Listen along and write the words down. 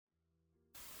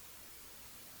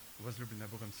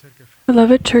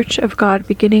Beloved Church of God,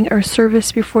 beginning our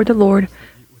service before the Lord,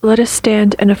 let us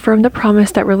stand and affirm the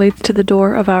promise that relates to the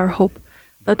door of our hope.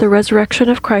 Let the resurrection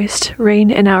of Christ reign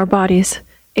in our bodies.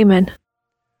 Amen.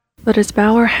 Let us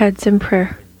bow our heads in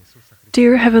prayer.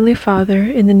 Dear Heavenly Father,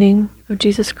 in the name of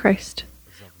Jesus Christ,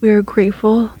 we are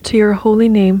grateful to your holy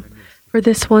name for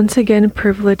this once again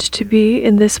privilege to be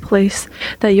in this place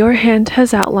that your hand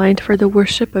has outlined for the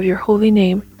worship of your holy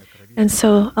name. And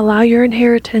so allow your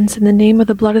inheritance in the name of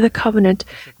the blood of the covenant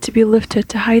to be lifted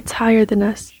to heights higher than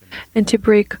us, and to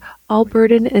break all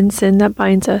burden and sin that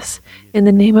binds us. In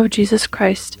the name of Jesus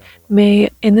Christ, may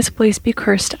in this place be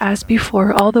cursed as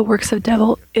before all the works of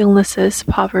devil, illnesses,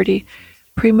 poverty,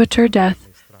 premature death,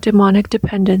 demonic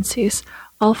dependencies,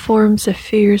 all forms of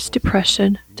fears,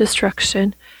 depression,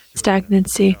 destruction,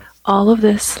 stagnancy, all of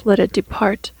this let it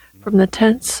depart from the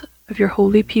tents of your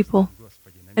holy people.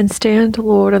 And stand,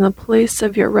 Lord, on the place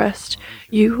of your rest,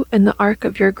 you and the ark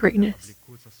of your greatness.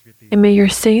 And may your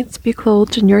saints be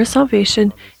clothed in your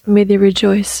salvation, and may they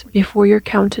rejoice before your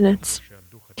countenance.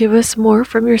 Give us more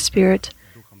from your Spirit.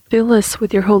 Fill us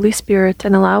with your Holy Spirit,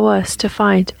 and allow us to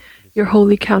find your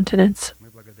holy countenance.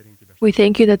 We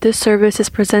thank you that this service is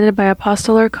presented by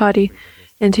Apostle Arkady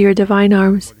into your divine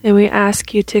arms, and we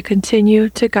ask you to continue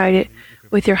to guide it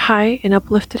with your high and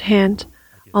uplifted hand.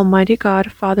 Almighty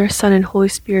God, Father, Son, and Holy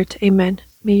Spirit. Amen.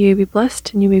 May you be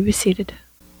blessed, and you may be seated.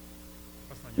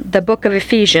 The Book of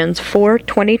Ephesians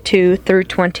 4:22 through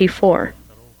 24.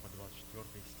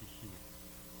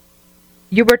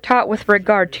 You were taught with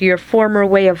regard to your former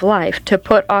way of life to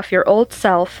put off your old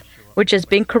self, which is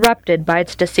being corrupted by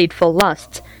its deceitful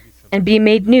lusts, and be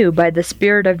made new by the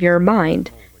Spirit of your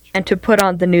mind, and to put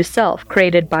on the new self,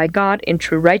 created by God in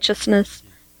true righteousness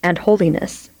and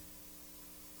holiness.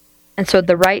 And so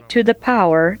the right to the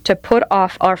power to put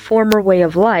off our former way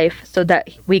of life so that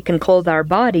we can clothe our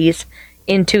bodies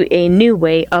into a new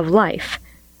way of life.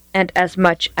 And as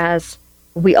much as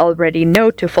we already know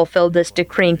to fulfill this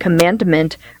decreeing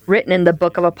commandment written in the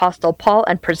book of Apostle Paul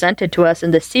and presented to us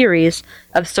in the series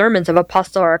of sermons of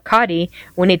Apostle Arkady,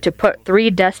 we need to put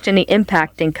 3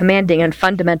 destiny-impacting, commanding, and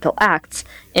fundamental acts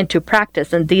into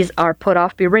practice, and these are put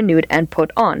off, be renewed, and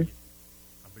put on.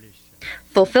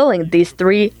 Fulfilling these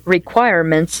 3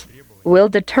 requirements will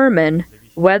determine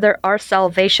whether our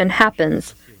salvation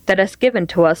happens, that is given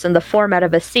to us in the format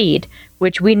of a seed,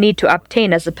 which we need to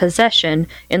obtain as a possession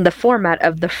in the format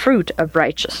of the fruit of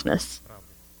righteousness.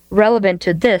 Relevant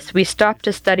to this, we stop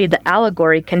to study the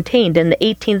allegory contained in the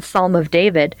 18th Psalm of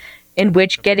David, in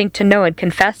which getting to know and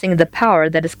confessing the power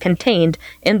that is contained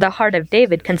in the heart of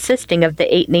David, consisting of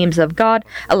the 8 names of God,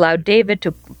 allowed David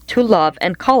to love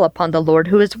and call upon the Lord,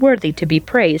 who is worthy to be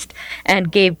praised, and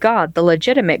gave God the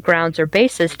legitimate grounds or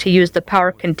basis to use the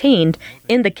power contained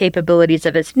in the capabilities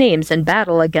of his names in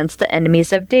battle against the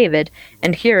enemies of David.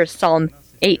 And here is Psalm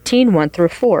 18, 1 through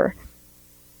 4.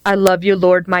 I love you,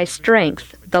 Lord, my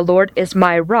strength. The Lord is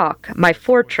my rock, my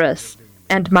fortress,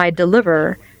 and my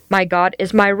deliverer. My God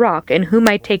is my rock, in whom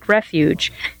I take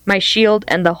refuge, my shield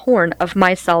and the horn of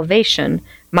my salvation,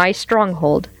 my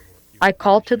stronghold. I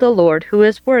call to the Lord, who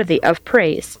is worthy of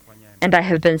praise, and I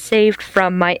have been saved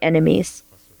from my enemies.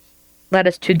 Let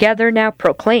us together now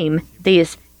proclaim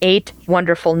these 8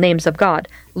 wonderful names of God.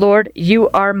 Lord, you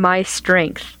are my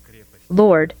strength.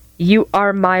 Lord, you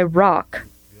are my rock.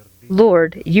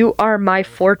 Lord, you are my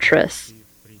fortress.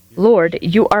 Lord,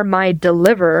 you are my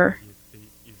deliverer.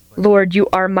 Lord, you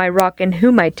are my rock, in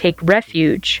whom I take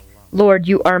refuge. Lord,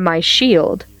 you are my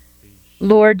shield.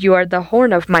 Lord, you are the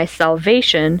horn of my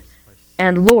salvation.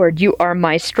 And Lord, you are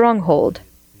my stronghold.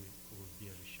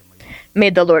 May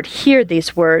the Lord hear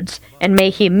these words, and may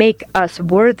He make us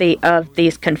worthy of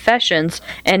these confessions,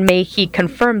 and may He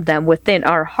confirm them within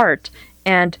our heart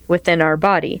and within our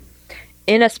body.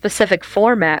 In a specific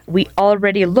format, we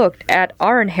already looked at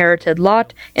our inherited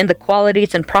lot in the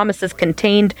qualities and promises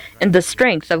contained in the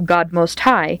strength of God Most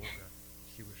High.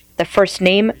 The first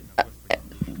name,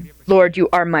 Lord, you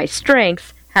are my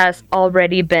strength, has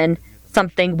already been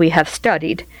something we have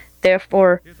studied.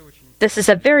 Therefore, this is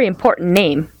a very important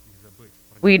name.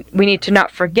 We need to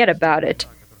not forget about it.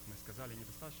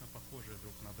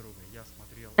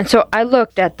 And so I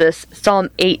looked at this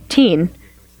Psalm 18,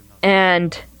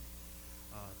 and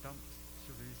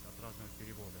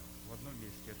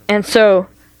so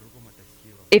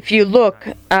if you look,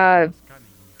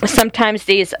 sometimes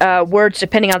these words,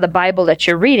 depending on the Bible that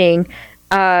you're reading,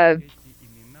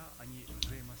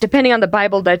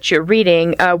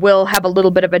 will have a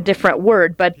little bit of a different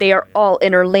word, but they are all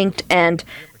interlinked and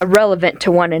relevant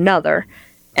to one another.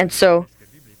 And so,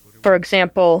 for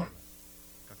example,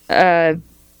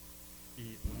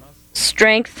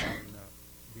 strength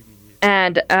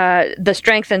and the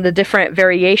strength and the different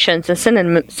variations and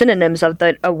synonyms of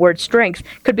the word strength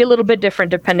could be a little bit different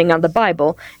depending on the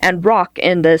Bible. And rock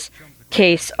in this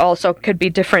case also could be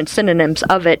different synonyms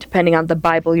of it depending on the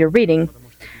Bible you're reading.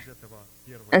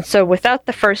 And so without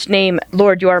the first name,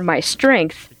 Lord, you are my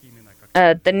strength,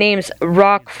 the names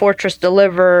rock, fortress,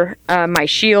 deliverer, my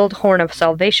shield, horn of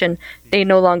salvation, they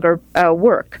no longer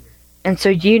work. And so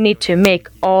you need to make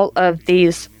all of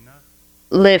these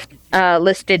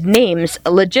listed names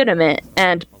legitimate,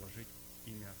 and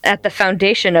at the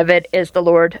foundation of it is the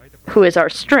Lord who is our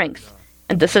strength.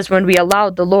 And this is when we allow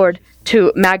the Lord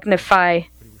to magnify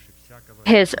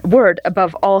His word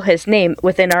above all His name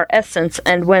within our essence,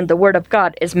 and when the word of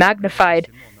God is magnified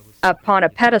upon a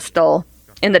pedestal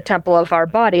in the temple of our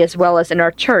body as well as in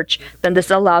our church, then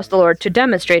this allows the Lord to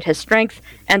demonstrate His strength,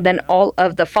 and then all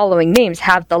of the following names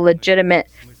have the legitimate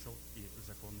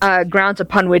grounds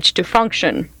upon which to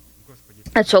function.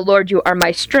 And so, Lord, you are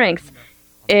my strength.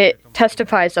 It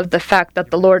testifies of the fact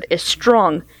that the Lord is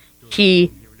strong.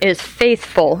 He is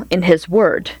faithful in His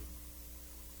word,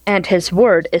 and His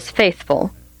word is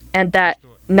faithful, and that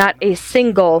not a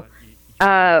single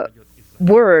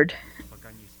word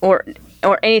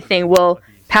or anything will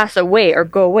pass away or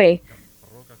go away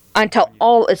until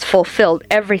all is fulfilled.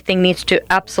 Everything needs to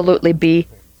absolutely be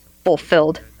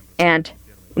fulfilled and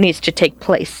needs to take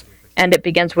place. And it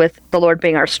begins with the Lord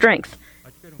being our strength.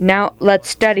 Now let's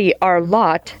study our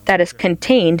lot that is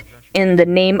contained in the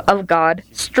name of God,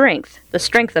 strength, the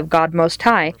strength of God Most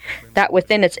High, that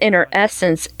within its inner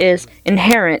essence is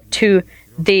inherent to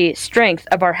the strength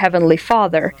of our Heavenly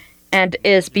Father and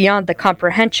is beyond the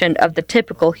comprehension of the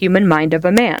typical human mind of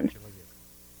a man.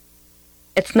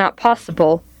 It's not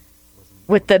possible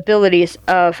with the abilities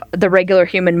of the regular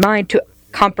human mind to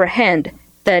comprehend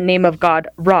the name of God,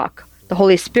 rock. The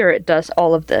Holy Spirit does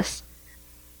all of this.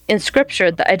 In Scripture,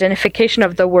 the identification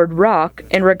of the word rock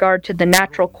in regard to the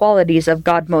natural qualities of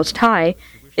God Most High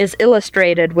is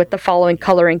illustrated with the following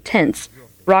coloring tints.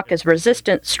 Rock is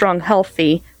resistant, strong,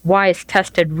 healthy, wise,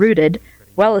 tested, rooted,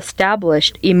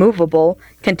 well-established, immovable,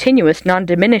 continuous,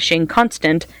 non-diminishing,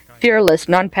 constant, fearless,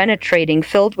 non-penetrating,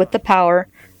 filled with the power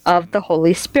of the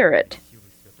Holy Spirit.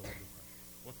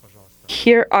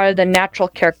 Here are the natural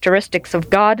characteristics of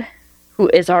God, who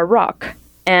is our rock.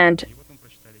 And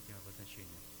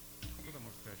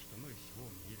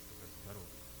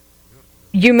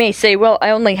you may say, well, I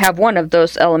only have one of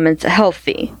those elements,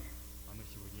 healthy.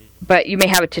 But you may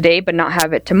have it today, but not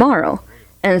have it tomorrow.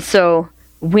 And so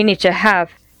we need to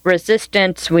have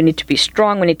resistance, we need to be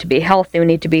strong, we need to be healthy, we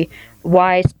need to be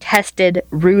wise, tested,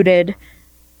 rooted,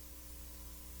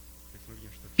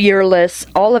 fearless.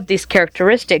 All of these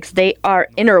characteristics, they are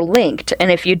interlinked. And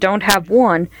if you don't have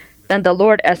one, then the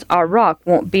Lord as our rock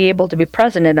won't be able to be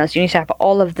present in us. You need to have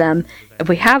all of them. If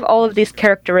we have all of these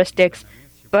characteristics,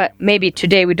 but maybe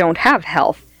today we don't have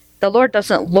health, the Lord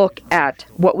doesn't look at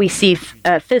what we see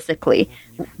physically.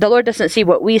 The Lord doesn't see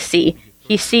what we see.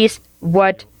 He sees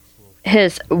what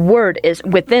His word is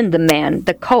within the man,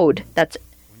 the code.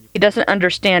 He doesn't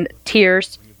understand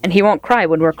tears, and He won't cry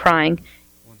when we're crying.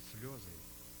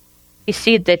 He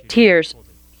sees the tears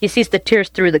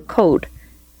through the code.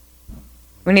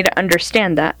 We need to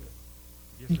understand that.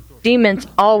 Demons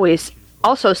always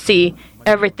also see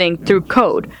everything through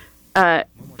code.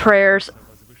 Prayers,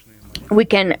 we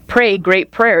can pray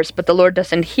great prayers, but the Lord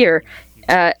doesn't hear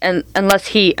unless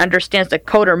He understands the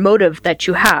code or motive that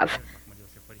you have.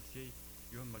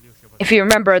 If you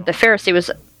remember, the Pharisee was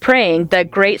praying the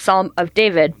great Psalm of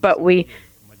David, but we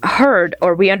heard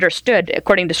or we understood,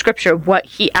 according to Scripture, what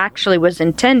he actually was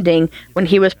intending when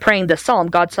he was praying the Psalm.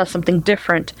 God saw something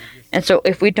different. And so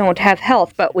if we don't have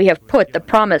health, but we have put the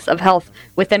promise of health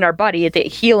within our body, the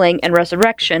healing and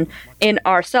resurrection in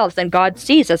ourselves, then God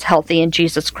sees us healthy in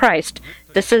Jesus Christ.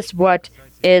 This is what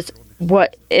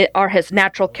are His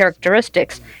natural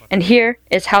characteristics. And here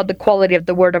is how the quality of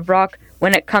the word of rock,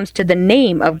 when it comes to the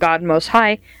name of God Most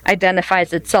High,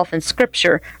 identifies itself in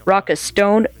Scripture. Rock is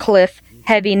stone, cliff,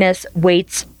 heaviness,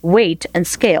 weight, and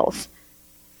scales.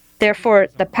 Therefore,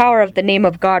 the power of the name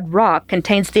of God, rock,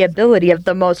 contains the ability of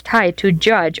the Most High to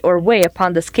judge or weigh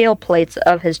upon the scale plates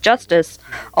of His justice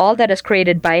all that is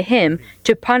created by Him,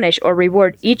 to punish or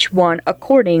reward each one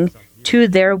according to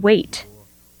their weight.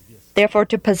 Therefore,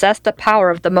 to possess the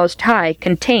power of the Most High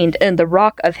contained in the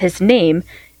rock of His name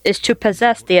is to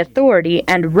possess the authority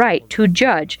and right to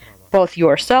judge both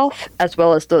yourself as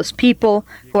well as those people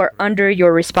who are under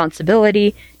your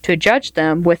responsibility, to judge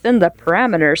them within the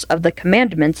parameters of the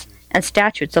commandments and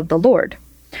statutes of the Lord,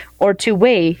 or to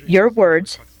weigh your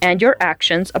words and your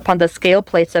actions upon the scale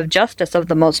plates of justice of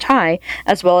the Most High,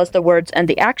 as well as the words and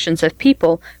the actions of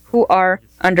people who are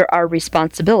under our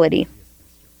responsibility.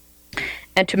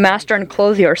 And to master and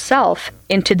clothe yourself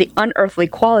into the unearthly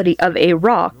quality of a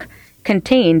rock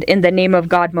contained in the name of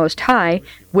God Most High,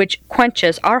 which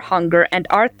quenches our hunger and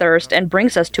our thirst and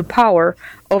brings us to power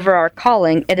over our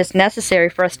calling, it is necessary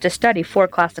for us to study 4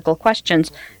 classical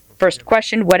questions. First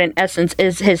question, what in essence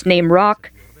is his name rock?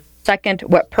 Second,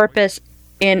 what purpose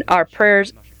in our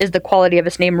prayers is the quality of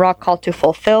his name rock called to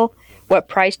fulfill? What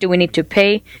price do we need to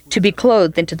pay to be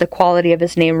clothed into the quality of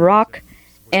his name rock?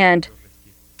 And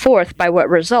fourth, by what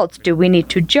results do we need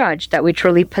to judge that we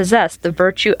truly possess the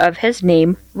virtue of his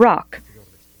name rock?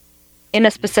 In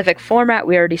a specific format,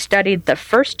 we already studied the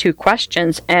first 2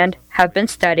 questions and have been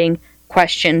studying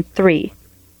question 3.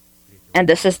 And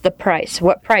this is the price.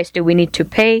 What price do we need to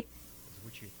pay?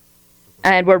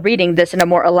 And we're reading this in a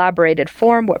more elaborated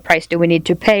form. What price do we need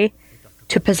to pay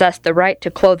to possess the right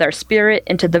to clothe our spirit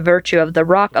into the virtue of the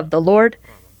rock of the Lord,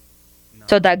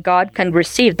 so that God can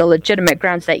receive the legitimate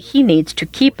grounds that he needs to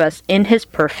keep us in his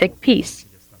perfect peace?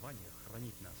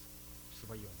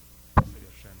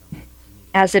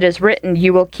 As it is written,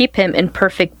 you will keep him in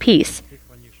perfect peace,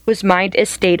 whose mind is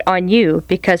stayed on you,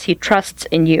 because he trusts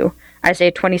in you.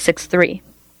 Isaiah 26:3.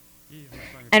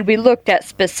 And we looked at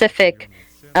specific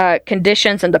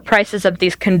conditions and the prices of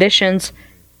these conditions,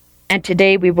 and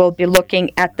today we will be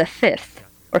looking at the 5th,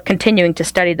 or continuing to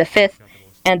study the 5th.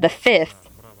 And the 5th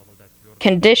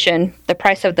condition, the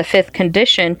price of the 5th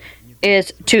condition,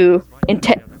 is to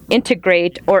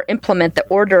integrate or implement the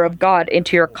order of God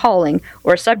into your calling,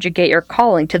 or subjugate your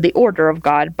calling to the order of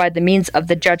God by the means of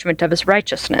the judgment of his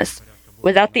righteousness.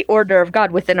 Without the order of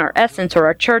God within our essence or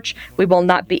our church, we will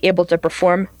not be able to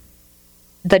perform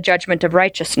the judgment of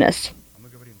righteousness.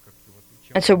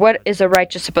 And so what is a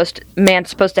righteous man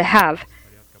supposed to have?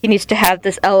 He needs to have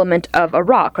this element of a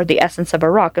rock, or the essence of a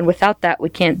rock, and without that we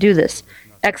can't do this.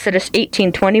 Exodus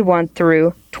 18:21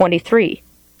 through 23.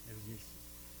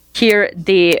 Here,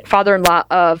 the father-in-law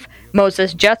of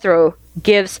Moses, Jethro,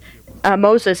 gives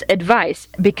Moses advice,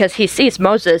 because he sees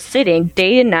Moses sitting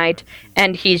day and night,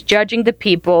 and he's judging the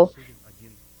people,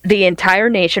 the entire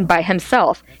nation, by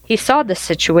himself. He saw this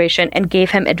situation and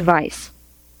gave him advice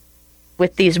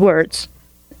with these words.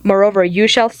 Moreover, you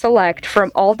shall select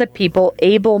from all the people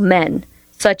able men,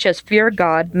 such as fear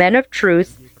God, men of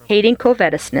truth, hating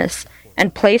covetousness,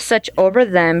 and place such over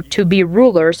them to be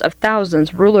rulers of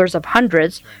thousands, rulers of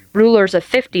hundreds, rulers of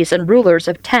 50s, and rulers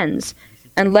of 10s,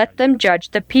 and let them judge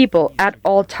the people at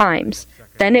all times.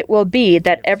 Then it will be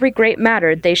that every great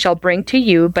matter they shall bring to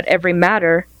you, but every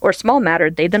matter or small matter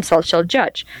they themselves shall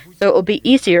judge. So it will be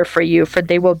easier for you, for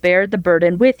they will bear the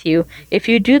burden with you. If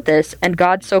you do this, and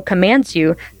God so commands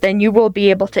you, then you will be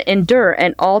able to endure,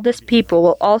 and all this people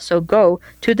will also go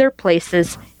to their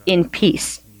places in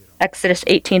peace. Exodus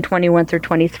 18:21 through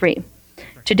 23.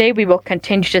 Today we will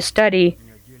continue to study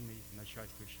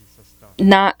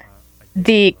not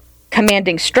the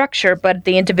commanding structure, but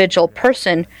the individual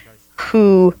person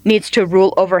who needs to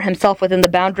rule over himself within the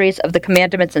boundaries of the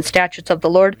commandments and statutes of the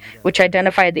Lord, which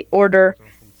identify the order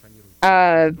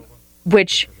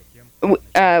which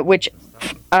our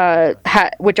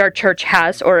church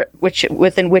has, or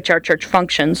within which our church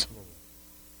functions.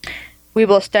 We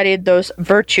will study those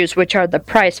virtues which are the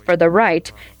price for the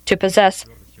right to possess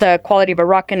the quality of a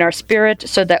rock in our spirit,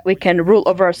 so that we can rule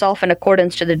over ourselves in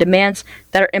accordance to the demands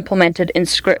that are implemented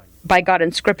by God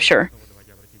in Scripture.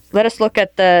 Let us look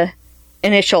at the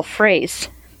initial phrase.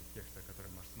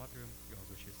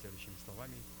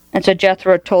 And so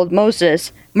Jethro told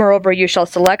Moses, moreover, you shall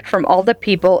select from all the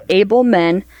people able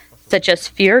men, such as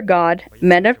fear God,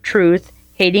 men of truth,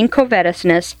 hating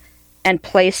covetousness, and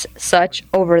place such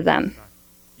over them.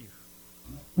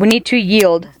 We need to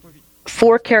yield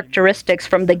 4 characteristics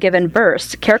from the given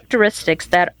verse, characteristics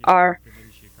that our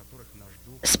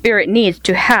spirit needs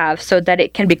to have so that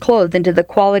it can be clothed into the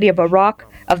quality of a rock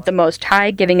of the Most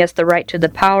High, giving us the right to the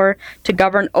power to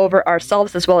govern over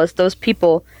ourselves as well as those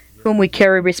people whom we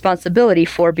carry responsibility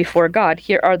for before God.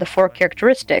 Here are the 4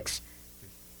 characteristics.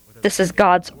 This is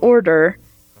God's order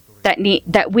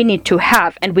that we need to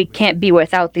have, and we can't be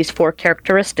without these 4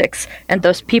 characteristics. And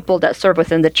those people that serve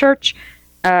within the church,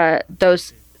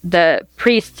 the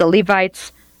priests, the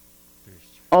Levites,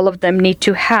 all of them need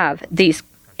to have these.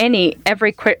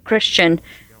 Every Christian,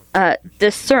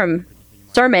 this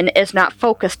sermon is not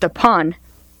focused upon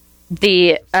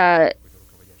the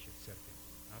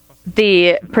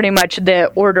pretty much the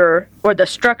order or the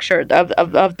structure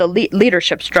of the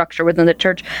leadership structure within the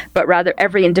church, but rather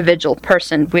every individual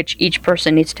person, which each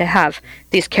person needs to have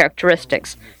these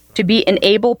characteristics. to be an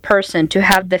able person, to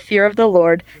have the fear of the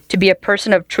Lord, to be a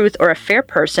person of truth or a fair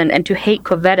person, and to hate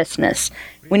covetousness.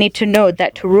 We need to know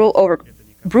that to rule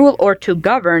or to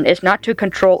govern is not to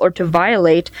control or to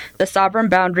violate the sovereign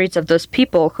boundaries of those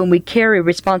people whom we carry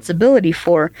responsibility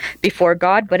for before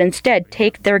God, but instead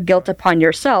take their guilt upon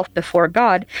yourself before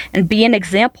God and be an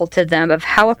example to them of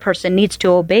how a person needs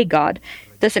to obey God.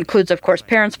 This includes, of course,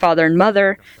 parents, father and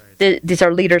mother. These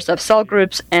are leaders of cell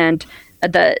groups and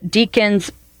the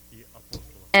deacons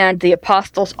and the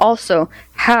apostles also,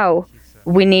 how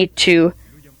we need to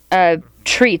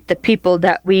treat the people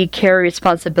that we carry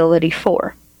responsibility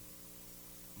for.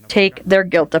 Take their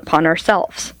guilt upon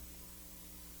ourselves.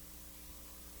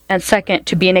 And second,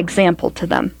 to be an example to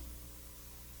them.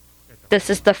 This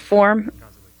is the form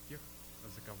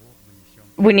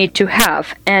we need to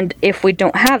have. And if we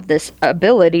don't have this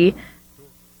ability,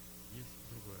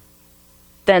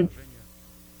 then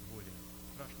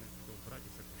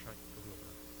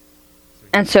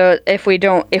and so if we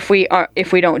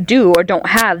don't do or don't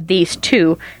have these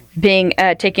two, being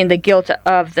taking the guilt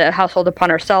of the household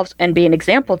upon ourselves and be an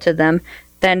example to them,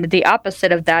 then the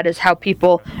opposite of that is how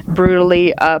people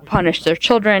brutally punish their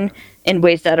children in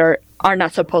ways that are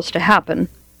not supposed to happen.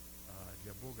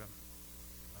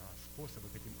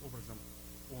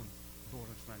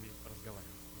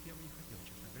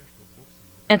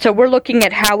 And so we're looking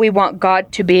at how we want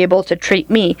God to be able to treat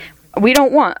me. I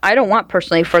don't want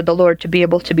personally for the Lord to be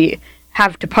able to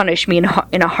have to punish me in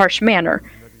a harsh manner.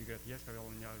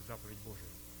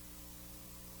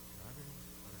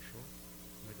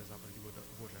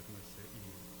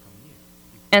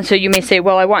 And so you may say,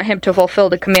 well, I want him to fulfill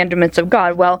the commandments of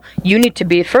God. Well, you need to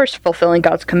be first fulfilling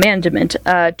God's commandment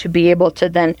to be able to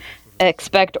then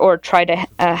expect or try to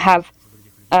have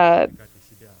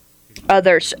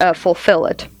others fulfill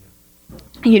it.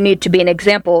 You need to be an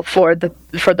example for the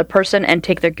person and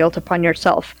take their guilt upon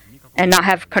yourself and not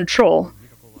have control.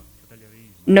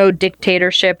 No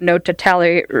dictatorship, no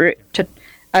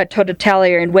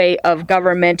totalitarian way of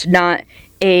government, not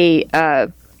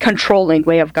a controlling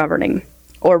way of governing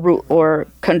or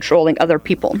controlling other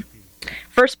people.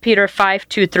 1 Peter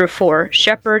 5:2-4,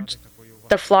 shepherds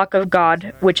the flock of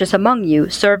God which is among you,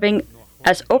 serving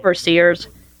as overseers,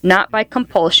 not by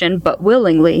compulsion, but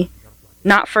willingly,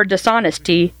 not for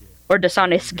dishonesty or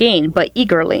dishonest gain, but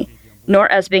eagerly,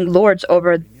 nor as being lords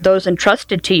over those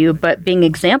entrusted to you, but being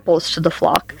examples to the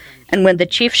flock. And when the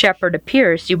chief shepherd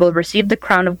appears, you will receive the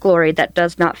crown of glory that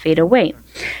does not fade away.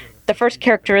 The first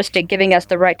characteristic giving us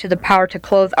the right to the power to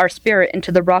clothe our spirit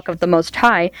into the rock of the Most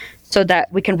High, so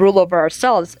that we can rule over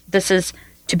ourselves. This is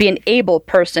to be an able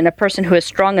person, a person who is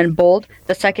strong and bold.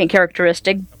 The second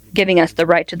characteristic giving us the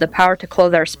right to the power to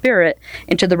clothe our spirit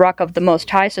into the rock of the Most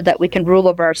High so that we can rule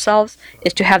over ourselves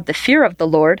is to have the fear of the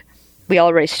Lord. We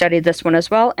already studied this one as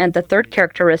well. And the third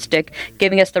characteristic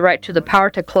giving us the right to the power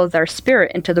to clothe our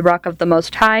spirit into the rock of the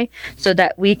Most High so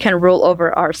that we can rule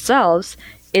over ourselves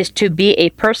is to be a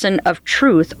person of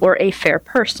truth or a fair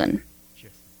person.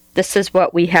 This is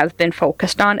what we have been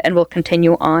focused on and will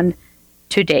continue on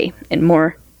today in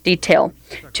more detail.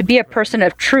 To be a person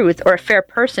of truth or a fair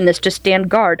person is to stand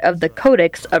guard of the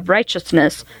codex of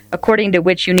righteousness, according to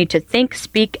which you need to think,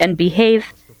 speak, and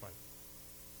behave.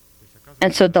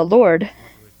 And so the Lord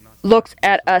looks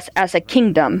at us as a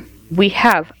kingdom. We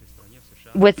have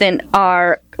within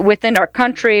our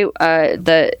country,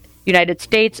 the United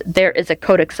States, there is a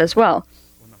codex as well.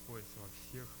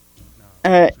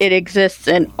 It exists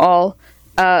in all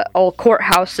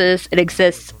courthouses. It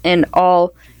exists in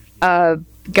all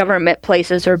government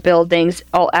places or buildings.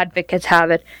 All advocates have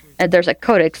it, and there's a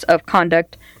codex of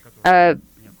conduct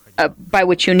by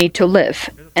which you need to live,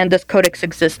 and this codex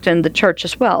exists in the church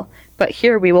as well. But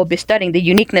here we will be studying the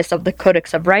uniqueness of the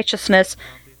codex of righteousness,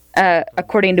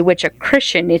 according to which a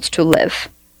Christian needs to live.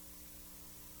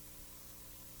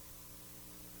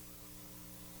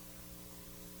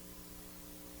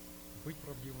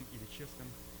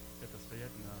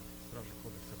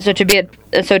 So to be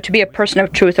a person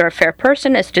of truth or a fair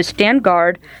person is to stand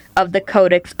guard of the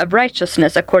codex of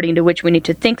righteousness, according to which we need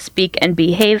to think, speak, and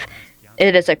behave.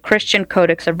 It is a Christian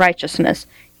codex of righteousness.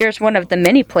 Here's one of the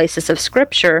many places of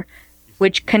Scripture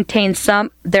which contains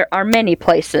some. There are many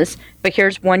places, but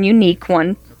here's one unique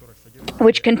one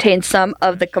which contains some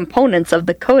of the components of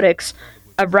the codex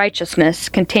of righteousness,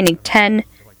 containing 10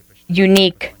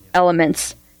 unique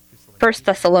elements. 1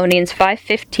 Thessalonians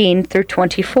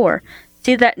 5:15-24.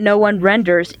 See that no one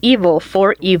renders evil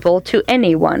for evil to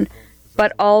anyone,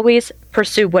 but always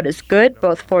pursue what is good,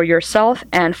 both for yourself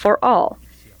and for all.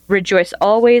 Rejoice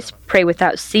always, pray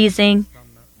without ceasing.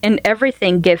 In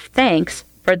everything give thanks,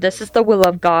 for this is the will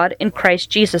of God in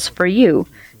Christ Jesus for you.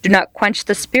 Do not quench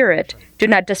the spirit. Do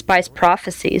not despise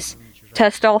prophecies.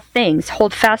 Test all things.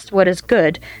 Hold fast what is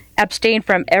good. Abstain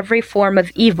from every form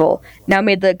of evil. Now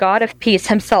may the God of peace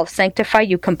himself sanctify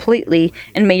you completely,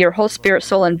 and may your whole spirit,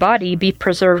 soul, and body be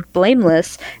preserved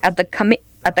blameless at the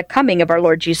coming of our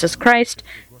Lord Jesus Christ.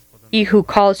 He who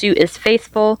calls you is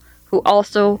faithful, who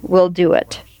also will do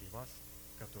it.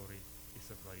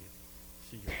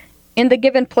 In the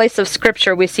given place of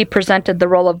Scripture, we see presented the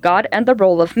role of God and the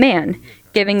role of man,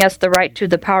 giving us the right to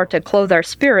the power to clothe our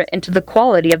spirit into the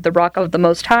quality of the rock of the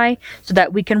Most High, so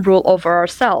that we can rule over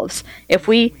ourselves. If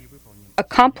we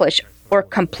accomplish or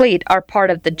complete our part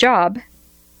of the job,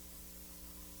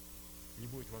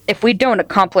 if we don't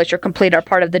accomplish or complete our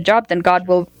part of the job, then God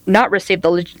will not receive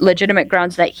the legitimate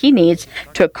grounds that He needs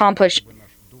to accomplish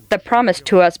the promise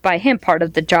to us by Him part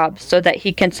of the job, so that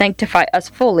He can sanctify us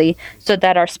fully, so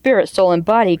that our spirit, soul, and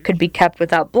body could be kept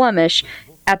without blemish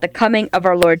at the coming of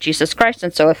our Lord Jesus Christ.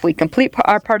 And so if we complete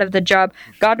our part of the job,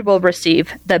 God will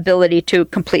receive the ability to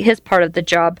complete His part of the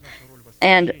job,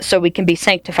 and so we can be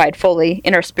sanctified fully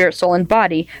in our spirit, soul, and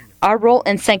body. Our role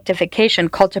in sanctification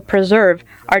called to preserve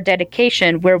our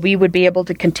dedication, where we would be able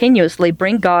to continuously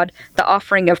bring God the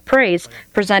offering of praise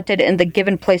presented in the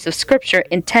given place of Scripture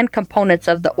in 10 components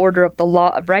of the order of the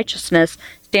law of righteousness,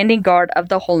 standing guard of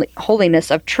the holiness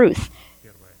of truth.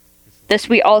 This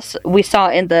we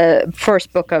saw in the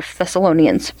first book of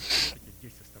Thessalonians.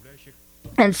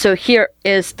 And so here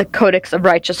is the codex of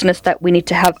righteousness that we need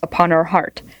to have upon our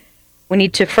heart. We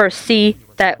need to first see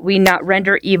that we not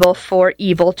render evil for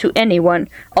evil to anyone.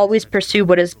 Always pursue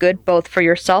what is good, both for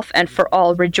yourself and for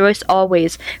all. Rejoice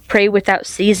always. Pray without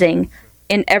ceasing.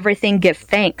 In everything give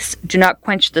thanks. Do not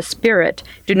quench the spirit.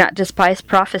 Do not despise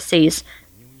prophecies.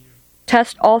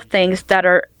 Test all things that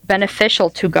are beneficial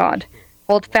to God.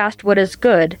 Hold fast what is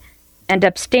good, and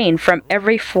abstain from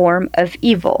every form of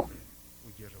evil.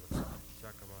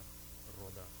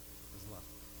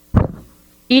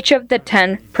 Each of the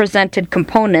 10 presented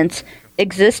components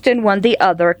exist in one the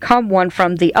other, come one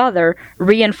from the other,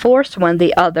 reinforce one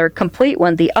the other, complete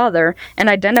one the other, and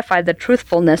identify the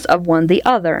truthfulness of one the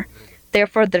other.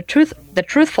 Therefore, the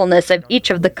truthfulness of each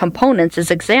of the components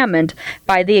is examined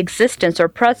by the existence or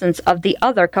presence of the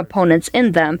other components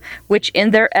in them, which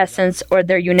in their essence or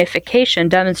their unification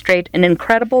demonstrate an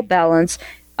incredible balance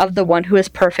of the one who is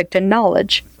perfect in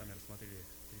knowledge.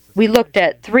 We looked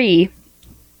at 3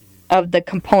 of the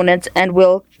components, and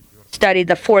we'll study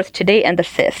the 4th today and the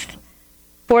 5th.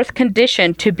 4th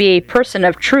condition to be a person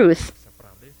of truth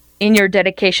in your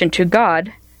dedication to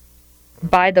God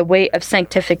by the way of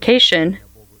sanctification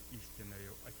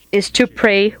is to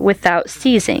pray without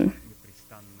ceasing.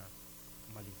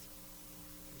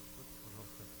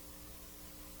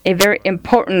 A very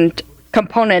important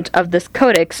component of this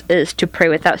codex is to pray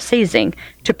without ceasing.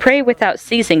 To pray without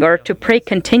ceasing, or to pray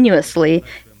continuously,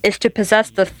 is to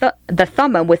possess the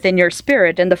thummim within your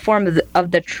spirit in the form of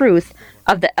the truth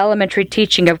of the elementary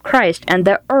teaching of Christ, and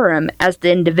the Urim as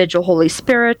the individual Holy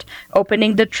Spirit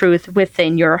opening the truth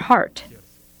within your heart.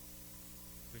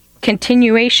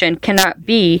 Continuation cannot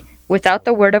be without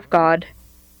the Word of God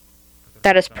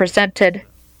that is presented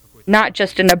not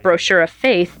just in a brochure of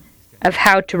faith of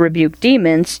how to rebuke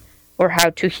demons, or how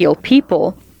to heal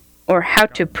people, or how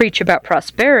to preach about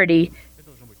prosperity.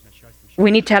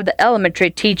 We need to have the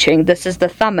elementary teaching. This is the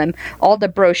thummim. All the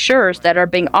brochures that are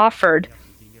being offered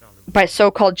by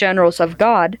so-called generals of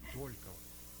God.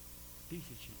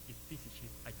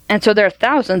 And so there are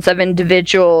thousands of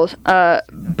individual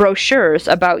brochures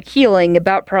about healing,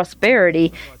 about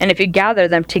prosperity. And if you gather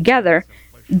them together,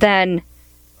 then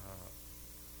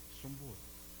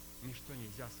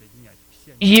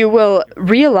you will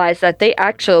realize that they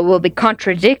actually will be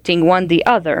contradicting one the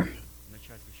other.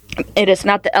 It is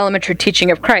not the elementary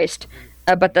teaching of Christ,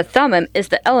 but the thummim is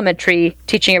the elementary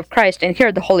teaching of Christ. And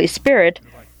here the Holy Spirit,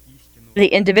 the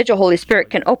individual Holy Spirit,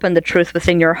 can open the truth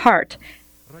within your heart.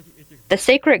 The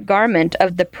sacred garment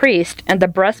of the priest and the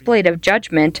breastplate of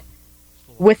judgment,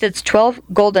 with its 12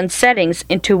 golden settings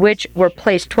into which were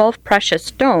placed 12 precious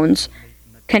stones,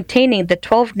 containing the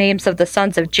 12 names of the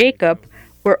sons of Jacob,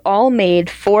 were all made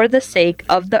for the sake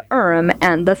of the Urim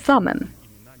and the Thummim.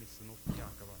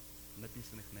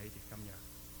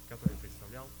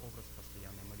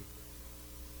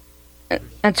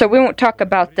 And so we won't talk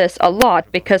about this a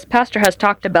lot, because Pastor has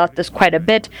talked about this quite a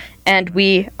bit, and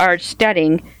we are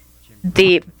studying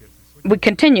we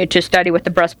continue to study what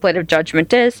the breastplate of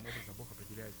judgment is.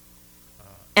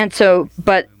 And so,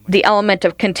 but the element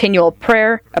of continual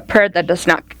prayer, a prayer that does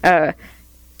not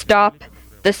stop,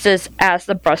 this is as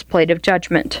the breastplate of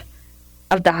judgment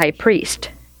of the high priest.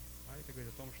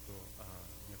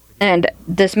 And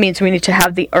this means we need to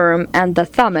have the Urim and the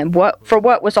Thummim. For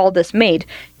what was all this made?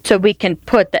 So we can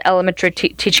put the elementary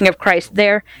teaching of Christ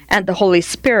there and the Holy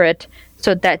Spirit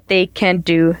so that they can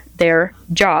do their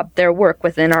job, their work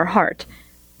within our heart.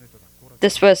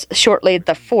 This was shortly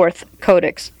the fourth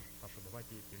codex.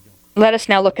 Let us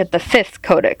now look at the fifth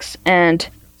codex and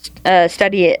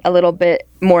study it a little bit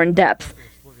more in depth.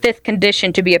 Fifth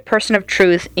condition to be a person of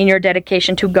truth in your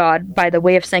dedication to God by the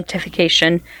way of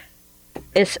sanctification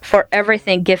is for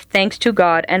everything give thanks to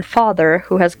God and Father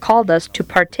who has called us to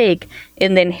partake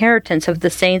in the inheritance of the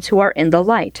saints who are in the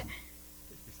light.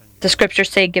 The scriptures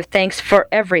say give thanks for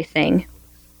everything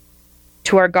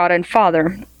to our God and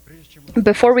Father.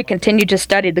 Before we continue to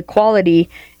study the quality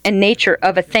and nature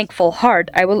of a thankful heart,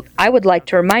 I would like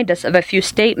to remind us of a few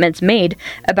statements made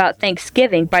about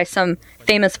thanksgiving by some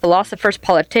famous philosophers,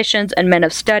 politicians, and men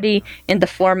of study in the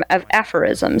form of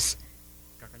aphorisms.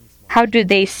 How do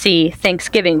they see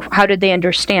thanksgiving? How do they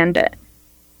understand it?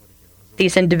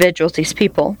 These individuals, these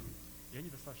people.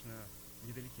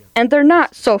 And they're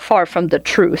not so far from the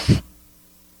truth.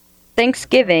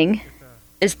 Thanksgiving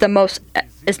is the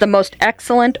most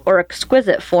excellent or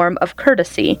exquisite form of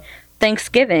courtesy.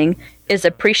 Thanksgiving is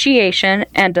appreciation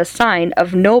and a sign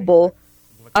of a noble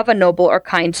or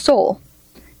kind soul.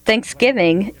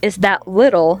 Thanksgiving is that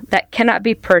little that cannot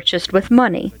be purchased with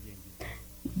money.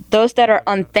 Those that are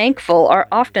unthankful are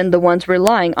often the ones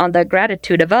relying on the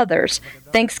gratitude of others.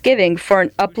 Thanksgiving for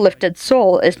an uplifted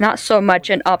soul is not so much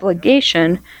an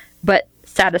obligation, but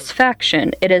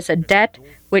satisfaction. It is a debt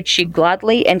which she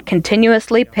gladly and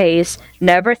continuously pays,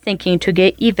 never thinking to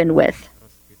get even with.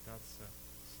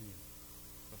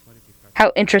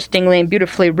 How interestingly and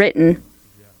beautifully written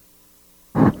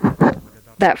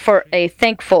that for a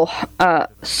thankful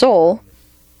soul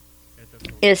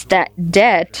is that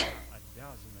debt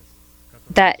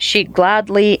that she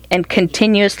gladly and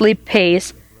continuously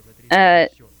pays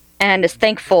and is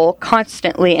thankful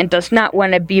constantly and does not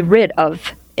want to be rid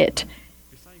of it.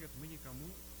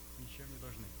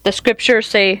 The scriptures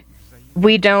say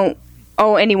we don't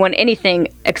owe anyone anything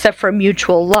except for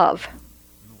mutual love.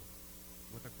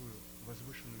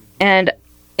 And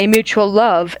a mutual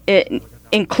love, it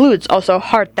includes also a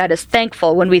heart that is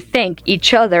thankful when we thank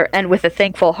each other and with a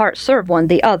thankful heart serve one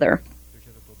the other.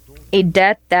 A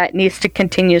debt that needs to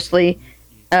continuously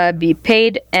be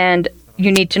paid, and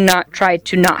you need to not try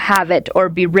to not have it or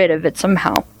be rid of it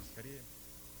somehow.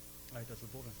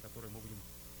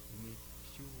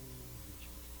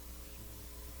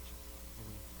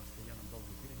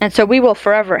 And so we will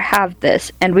forever have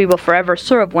this, and we will forever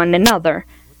serve one another.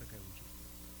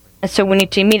 And so we need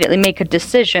to immediately make a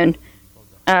decision.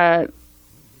 And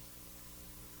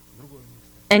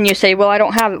you say, well, I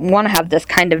don't want to have this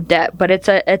kind of debt, but it's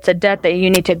a debt that you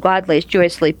need to gladly,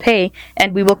 joyously pay,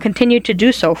 and we will continue to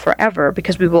do so forever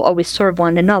because we will always serve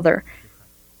one another.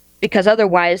 Because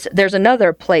otherwise, there's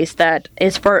another place that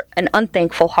is for an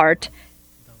unthankful heart.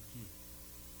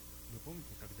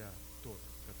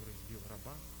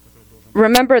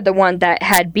 Remember the one that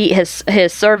had beat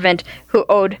his servant who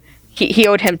owed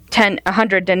him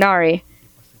 100 denarii.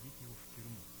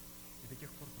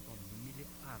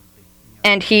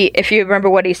 And if you remember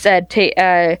what he said,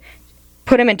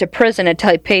 put him into prison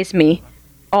until he pays me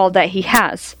all that he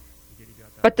has.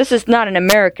 But this is not an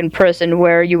American prison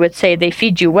where you would say they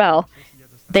feed you well.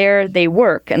 There they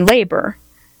work and labor.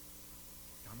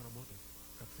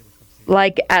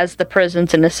 Like as the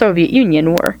prisons in the Soviet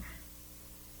Union were.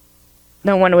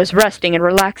 No one was resting and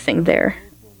relaxing there.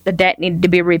 The debt needed to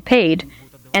be repaid,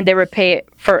 and they repay it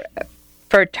for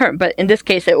a term. But in this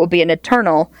case, it will be an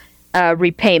eternal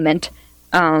repayment.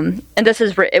 And this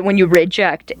is when you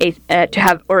reject to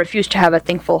have or refuse to have a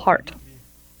thankful heart.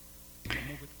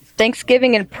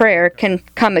 Thanksgiving and prayer can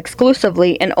come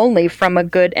exclusively and only from a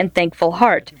good and thankful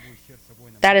heart.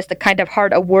 That is the kind of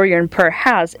heart a warrior in prayer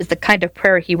has, is the kind of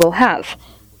prayer he will have.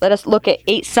 Let us look at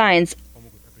 8 signs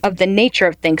of the nature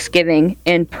of thanksgiving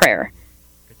in prayer.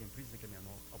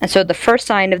 And so the first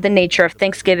sign of the nature of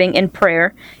thanksgiving in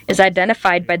prayer is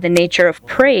identified by the nature of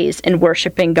praise in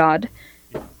worshiping God.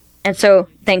 And so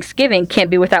thanksgiving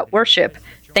can't be without worship.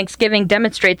 Thanksgiving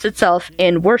demonstrates itself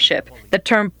in worship. The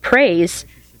term praise,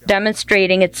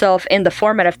 demonstrating itself in the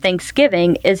format of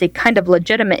thanksgiving, is a kind of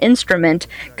legitimate instrument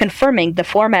confirming the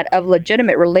format of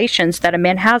legitimate relations that a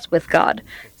man has with God.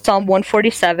 Psalm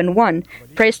 147:1.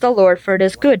 Praise the Lord, for it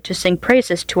is good to sing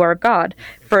praises to our God,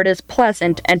 for it is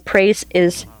pleasant and praise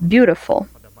is beautiful.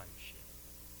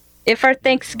 If our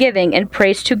thanksgiving and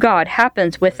praise to God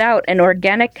happens without an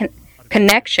organic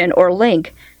connection or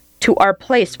link to our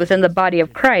place within the body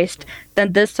of Christ,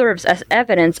 then this serves as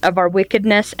evidence of our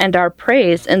wickedness, and our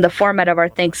praise in the format of our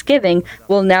thanksgiving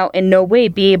will now in no way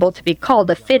be able to be called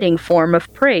a fitting form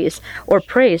of praise, or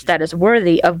praise that is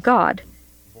worthy of God.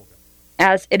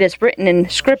 As it is written in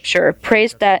Scripture,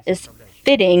 praise that is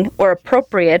fitting or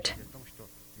appropriate.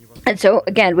 And so,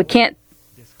 again, we can't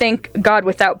thank God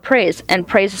without praise, and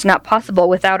praise is not possible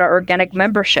without our organic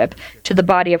membership to the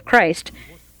body of Christ.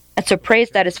 And so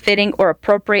praise that is fitting or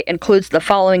appropriate includes the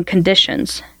following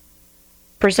conditions.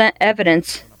 Present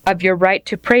evidence of your right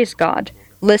to praise God.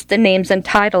 List the names and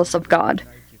titles of God.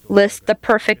 List the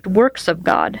perfect works of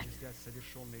God.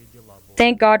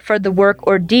 Thank God for the work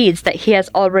or deeds that He has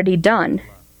already done.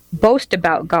 Boast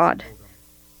about God.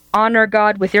 Honor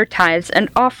God with your tithes and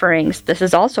offerings. This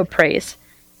is also praise.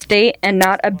 Stay and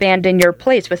not abandon your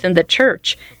place within the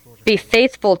church. Be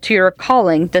faithful to your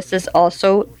calling. This is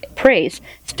also praise.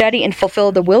 Study and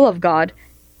fulfill the will of God.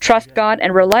 Trust God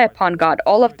and rely upon God.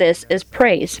 All of this is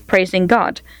praise, praising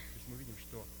God.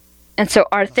 And so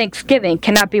our thanksgiving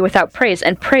cannot be without praise,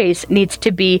 and praise needs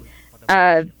to be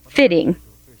fitting.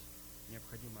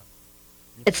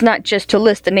 It's not just to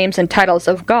list the names and titles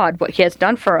of God, what He has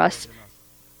done for us.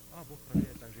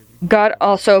 God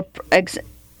also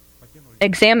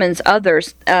examines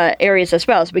others areas as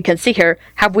well. As we can see here,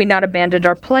 have we not abandoned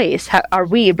our place? Are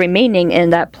we remaining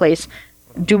in that place?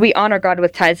 Do we honor God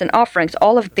with tithes and offerings?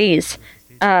 All of these,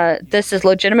 this is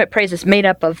legitimate praise is made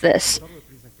up of this.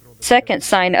 Second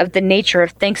sign of the nature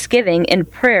of thanksgiving in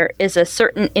prayer is a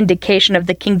certain indication of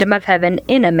the kingdom of heaven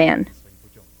in a man.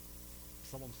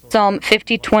 Psalm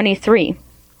 50:23.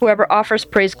 Whoever offers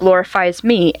praise glorifies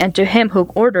me, and to him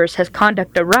who orders his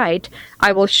conduct aright,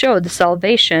 I will show the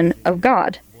salvation of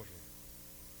God.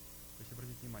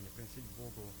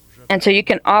 And so you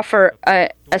can offer a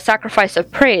sacrifice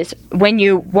of praise when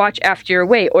you watch after your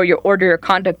way or you order your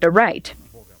conduct aright.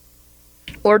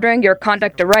 Ordering your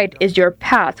conduct aright is your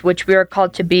path, which we are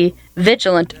called to be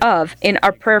vigilant of in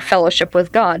our prayer fellowship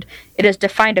with God. It is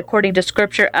defined according to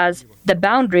Scripture as the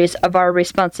boundaries of our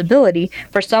responsibility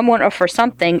for someone or for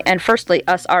something, and firstly,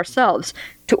 us ourselves.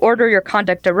 To order your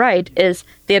conduct aright is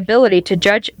the ability to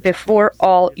judge before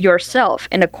all yourself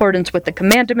in accordance with the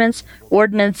commandments,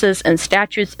 ordinances, and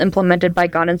statutes implemented by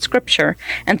God in Scripture.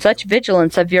 And such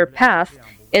vigilance of your path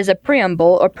is a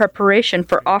preamble or preparation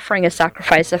for offering a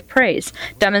sacrifice of praise,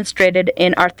 demonstrated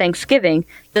in our thanksgiving.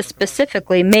 This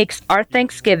specifically makes our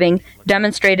thanksgiving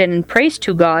demonstrated in praise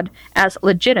to God as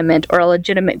legitimate or a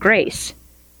legitimate grace.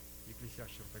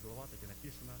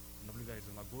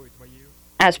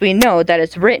 As we know that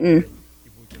it's written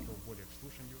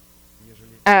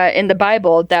in the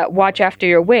Bible that watch after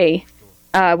your way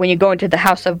when you go into the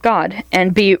house of God,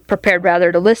 and be prepared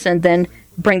rather to listen than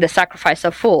bring the sacrifice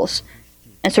of fools.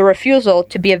 And so refusal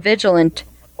to be vigilant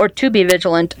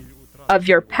of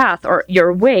your path or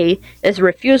your way is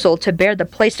refusal to bear the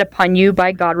placed upon you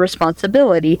by God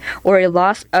responsibility, or a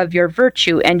loss of your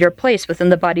virtue and your place within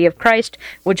the body of Christ,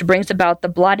 which brings about the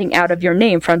blotting out of your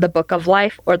name from the book of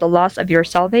life, or the loss of your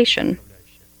salvation.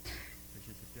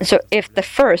 So if the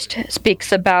first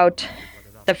speaks about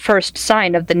the first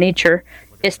sign of the nature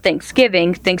is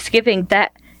thanksgiving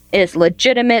that is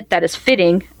legitimate, that is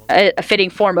fitting, a fitting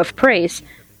form of praise.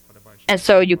 And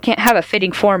so you can't have a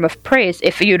fitting form of praise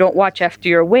if you don't watch after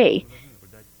your way,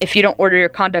 if you don't order your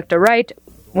conduct aright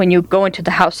when you go into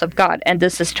the house of God. And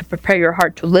this is to prepare your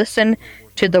heart to listen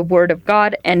to the word of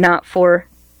God, and not for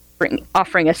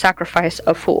offering a sacrifice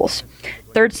of fools.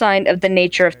 Third sign of the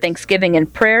nature of thanksgiving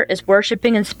and prayer is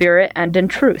worshiping in spirit and in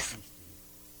truth.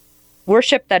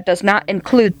 Worship that does not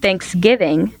include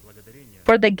thanksgiving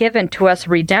for the given to us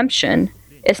redemption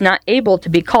is not able to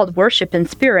be called worship in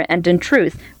spirit and in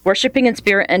truth. Worshiping in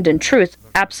spirit and in truth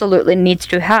absolutely needs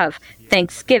to have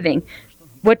thanksgiving.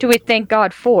 What do we thank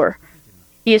God for?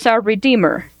 He is our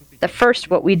Redeemer. The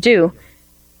first, what we do.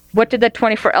 What did the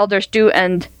 24 elders do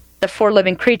and the 4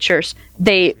 living creatures?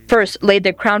 They first laid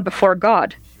their crown before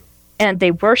God, and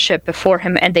they worship before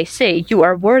Him, and they say, "You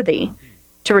are worthy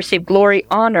to receive glory,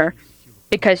 honor,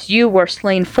 because you were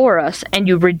slain for us, and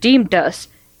you redeemed us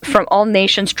from all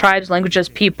nations, tribes, languages,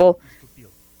 people.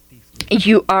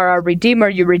 You are our Redeemer,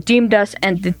 you redeemed us,"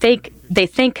 and they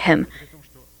thank Him.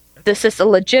 This is a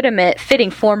legitimate, fitting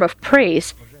form of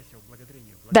praise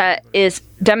that is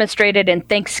demonstrated in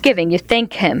thanksgiving. You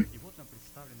thank Him.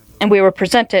 And we were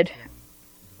presented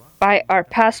by our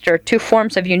pastor 2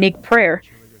 forms of unique prayer.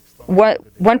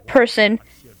 One person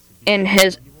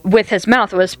with his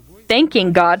mouth was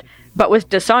thanking God, but was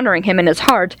dishonoring Him in his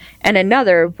heart, and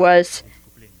another was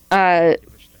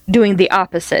doing the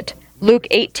opposite. Luke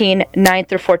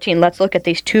 18:9-14. Let's look at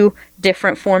these 2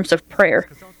 different forms of prayer.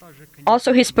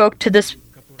 Also, he spoke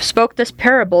this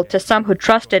parable to some who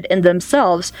trusted in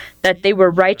themselves that they were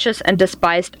righteous and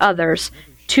despised others.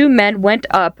 2 men went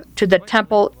up to the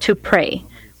temple to pray,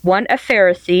 one a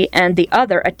Pharisee and the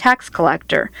other a tax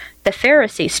collector. The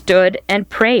Pharisee stood and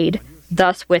prayed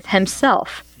thus with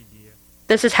himself.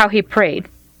 This is how he prayed.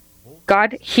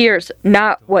 God hears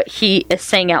not what he is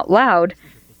saying out loud.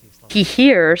 He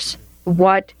hears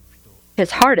what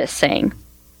his heart is saying.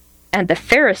 And the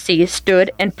Pharisee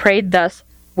stood and prayed thus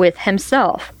with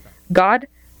himself. God,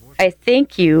 I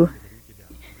thank you.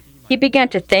 He began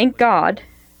to thank God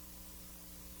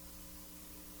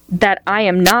that I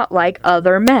am not like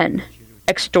other men,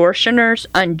 extortioners,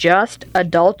 unjust,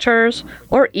 adulterers,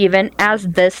 or even as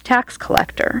this tax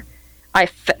collector. I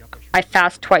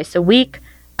fast twice a week.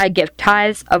 I give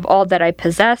tithes of all that I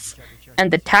possess.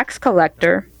 And the tax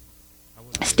collector,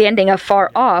 standing afar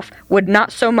off, would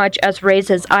not so much as raise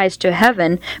his eyes to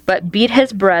heaven, but beat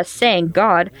his breast, saying,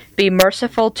 God, be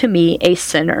merciful to me, a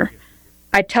sinner.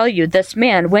 I tell you, this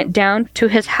man went down to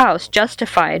his house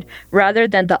justified rather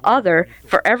than the other,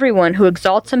 for everyone who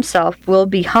exalts himself will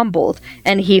be humbled,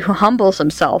 and he who humbles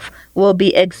himself will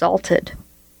be exalted.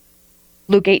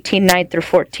 Luke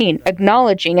 18:9-14.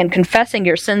 Acknowledging and confessing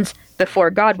your sins before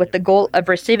God with the goal of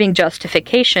receiving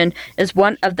justification is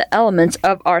one of the elements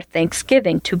of our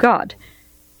thanksgiving to God.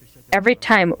 Every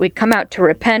time we come out to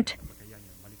repent,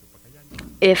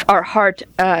 if our heart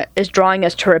is drawing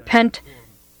us to repent,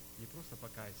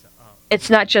 it's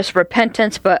not just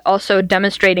repentance, but also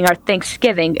demonstrating our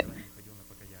thanksgiving.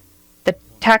 The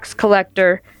tax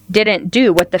collector didn't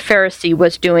do what the Pharisee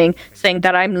was doing, saying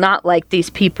that I'm not like these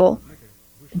people.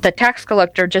 The tax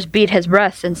collector just beat his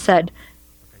breast and said,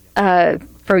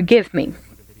 forgive me.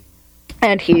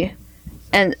 And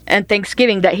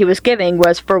thanksgiving that he was giving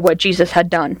was for what Jesus had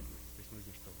done.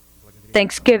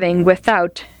 Thanksgiving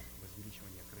without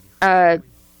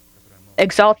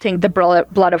exalting the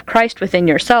blood of Christ within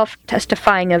yourself,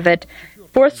 testifying of it.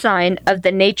 Fourth sign of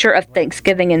the nature of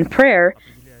thanksgiving in prayer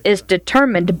is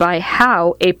determined by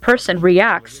how a person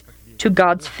reacts to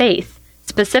God's faith,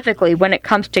 specifically when it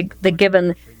comes to the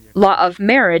given law of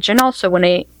marriage, and also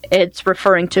when it's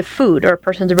referring to food or a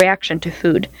person's reaction to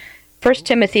food. 1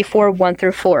 Timothy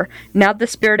 4:1-4. Now the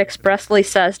Spirit expressly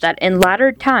says that in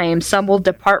latter times some will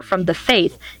depart from the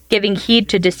faith, giving heed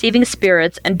to deceiving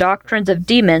spirits and doctrines of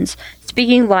demons,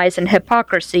 speaking lies and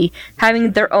hypocrisy,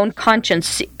 having their own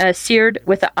conscience seared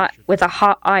with a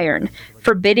hot iron,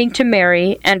 forbidding to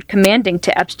marry, and commanding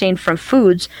to abstain from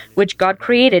foods which God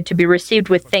created to be received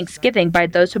with thanksgiving by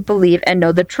those who believe and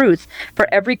know the truth. For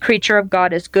every creature of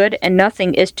God is good, and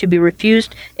nothing is to be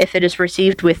refused if it is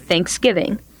received with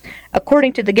thanksgiving.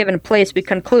 According to the given place, we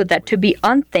conclude that to be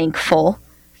unthankful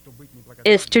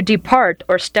is to depart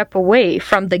or step away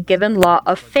from the given law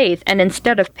of faith, and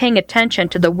instead of paying attention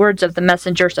to the words of the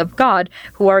messengers of God,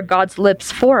 who are God's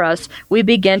lips for us, we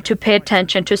begin to pay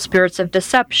attention to spirits of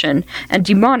deception and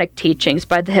demonic teachings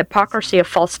by the hypocrisy of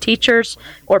false teachers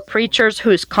or preachers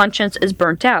whose conscience is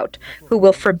burnt out, who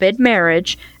will forbid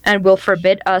marriage and will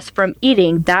forbid us from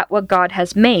eating that what God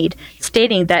has made,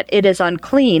 stating that it is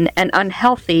unclean and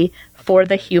unhealthy for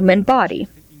the human body.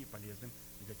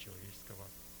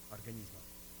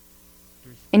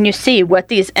 And you see what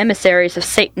these emissaries of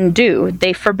Satan do.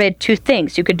 They forbid two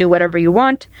things. You could do whatever you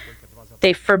want.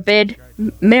 They forbid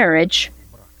marriage.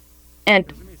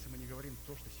 And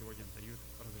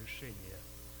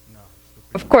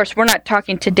of course, we're not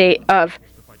talking today of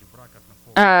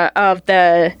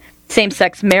the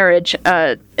same-sex marriage.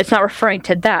 It's not referring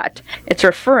to that. It's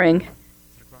referring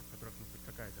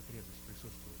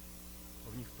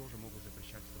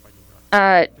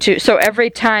to, so every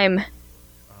time,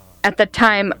 at the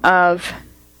time of,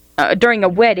 during a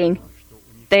wedding,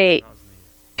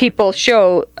 people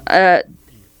show,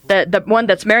 the one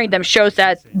that's marrying them shows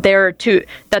that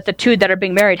the two that are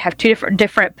being married have two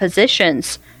different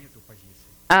positions,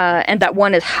 and that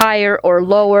one is higher or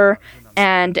lower,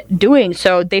 and doing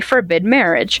so, they forbid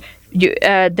marriage.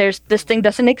 This thing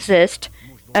doesn't exist.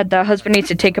 The husband needs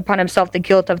to take upon himself the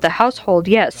guilt of the household,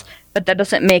 yes, but that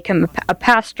doesn't make him a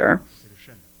pastor.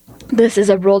 This is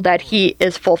a rule that he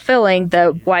is fulfilling.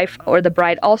 The wife or the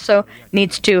bride also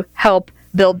needs to help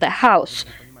build the house.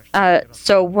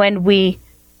 So when we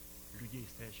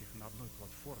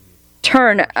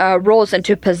turn roles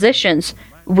into positions,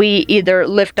 we either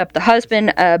lift up the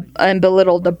husband and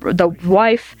belittle the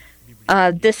wife.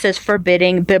 This is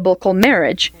forbidding biblical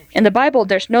marriage. In the Bible,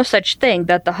 there's no such thing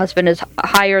that the husband is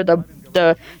higher,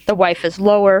 the wife is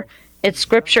lower.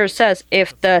 Scripture says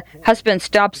if the husband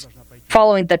stops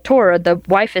following the Torah, the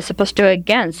wife is supposed to go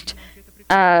against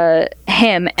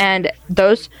him. And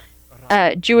those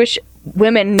Jewish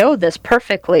women know this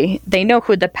perfectly. They know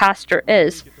who the pastor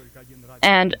is,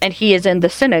 and he is in the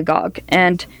synagogue.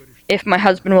 And if my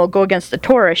husband will go against the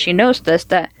Torah, she knows this,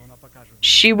 that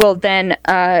she will then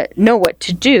know what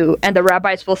to do, and the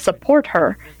rabbis will support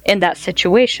her in that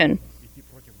situation.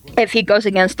 If he goes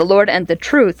against the Lord and the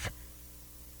truth,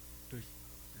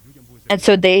 and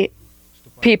so they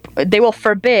will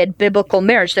forbid biblical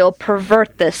marriage. They will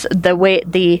pervert this,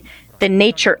 the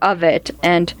nature of it,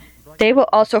 and they will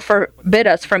also forbid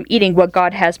us from eating what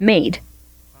God has made.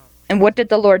 And what did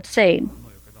the Lord say?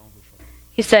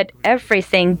 He said,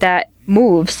 everything that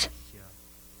moves,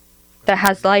 that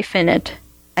has life in it,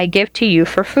 I give to you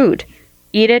for food.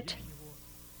 Eat it.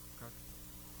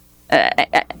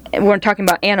 We're talking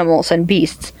about animals and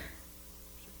beasts.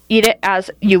 Eat it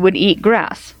as you would eat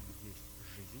grass.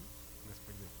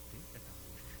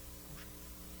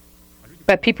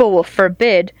 But people will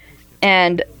forbid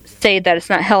and say that it's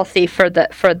not healthy for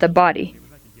the body.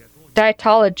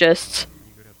 Dietologists,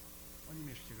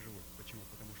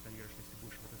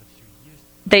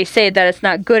 they say that it's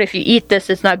not good if you eat this,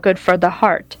 it's not good for the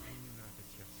heart.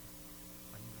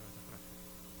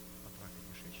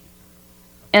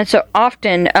 And so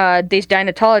often these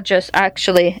dietologists,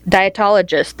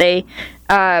 they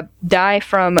die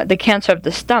from the cancer of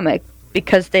the stomach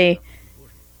because they...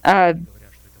 and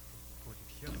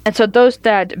so those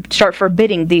that start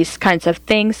forbidding these kinds of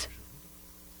things,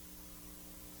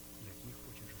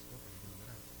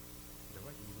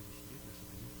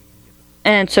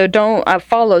 and so don't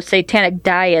follow satanic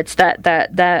diets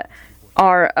that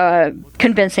are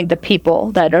convincing the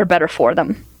people that are better for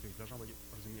them.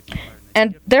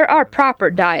 And there are proper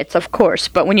diets, of course,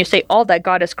 but when you say all that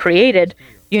God has created,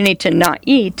 you need to not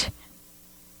eat.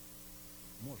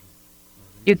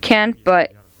 You can,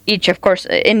 but each, of course,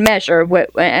 in measure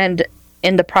and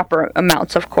in the proper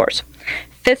amounts, of course.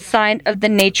 Fifth sign of the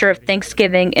nature of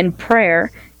thanksgiving in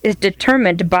prayer is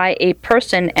determined by a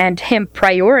person and him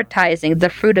prioritizing the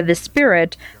fruit of the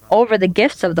Spirit over the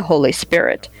gifts of the Holy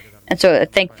Spirit. And so a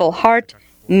thankful heart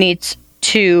needs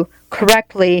to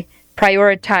correctly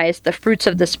prioritize the fruits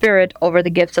of the Spirit over the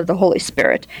gifts of the Holy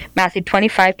Spirit. Matthew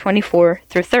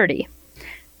 25:24-30.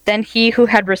 Then he who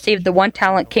had received the 1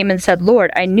 talent came and said,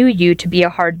 Lord, I knew you to be a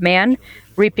hard man,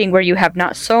 reaping where you have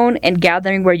not sown, and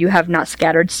gathering where you have not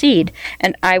scattered seed.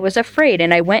 And I was afraid,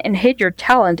 and I went and hid your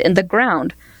talent in the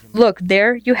ground. Look,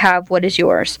 there you have what is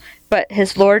yours. But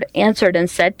his Lord answered and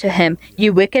said to him,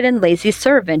 You wicked and lazy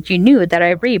servant, you knew that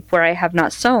I reap where I have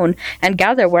not sown, and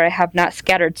gather where I have not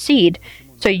scattered seed.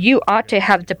 So you ought to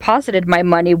have deposited my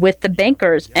money with the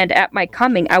bankers, and at my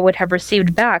coming I would have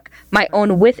received back my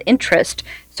own with interest.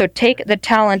 So take the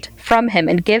talent from him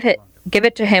and give it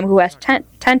to him who has 10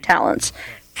 talents.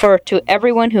 For to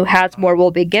everyone who has more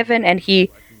will be given, and he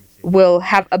will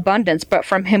have abundance. But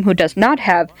from him who does not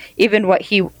have, even what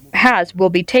he has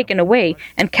will be taken away.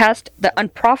 And cast the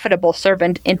unprofitable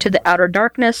servant into the outer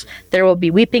darkness. There will be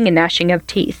weeping and gnashing of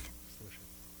teeth.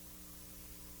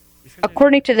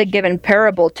 According to the given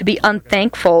parable, to be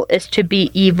unthankful is to be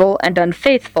evil and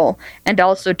unfaithful, and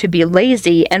also to be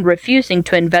lazy and refusing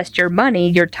to invest your money,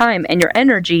 your time, and your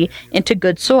energy into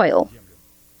good soil.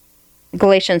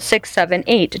 Galatians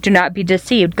 6:7-8. Do not be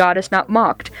deceived, God is not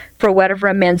mocked. For whatever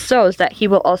a man sows, that he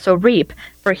will also reap.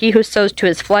 For he who sows to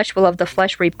his flesh will of the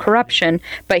flesh reap corruption,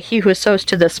 but he who sows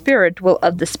to the Spirit will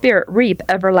of the Spirit reap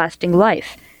everlasting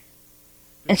life.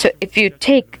 And so if you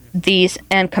take these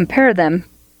and compare them,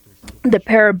 the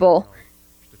parable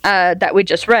that we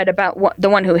just read about the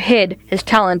one who hid his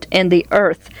talent in the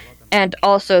earth, and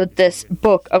also this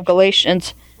book of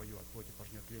Galatians,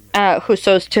 who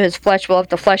sows to his flesh will of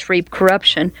the flesh reap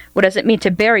corruption. What does it mean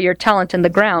to bury your talent in the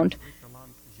ground?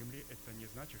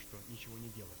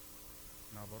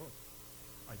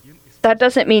 That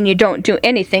doesn't mean you don't do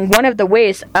anything. One of the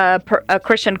ways a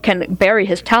Christian can bury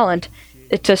his talent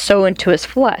is to sow into his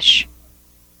flesh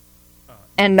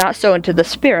and not sow into the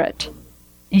Spirit.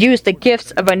 Use the gifts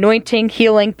of anointing,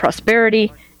 healing,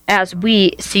 prosperity as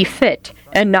we see fit,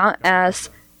 and not as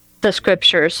the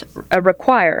Scriptures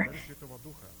require.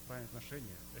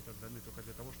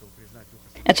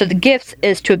 And so the gifts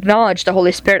is to acknowledge the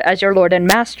Holy Spirit as your Lord and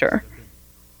Master,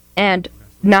 and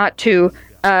not to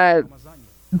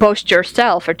boast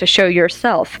yourself or to show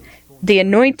yourself. The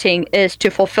anointing is to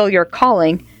fulfill your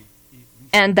calling,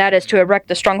 and that is to erect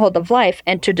the stronghold of life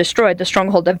and to destroy the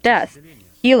stronghold of death.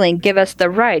 Healing give us the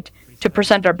right to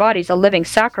present our bodies a living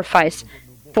sacrifice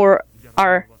for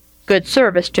our good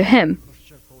service to Him.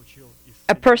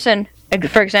 A person,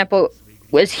 for example,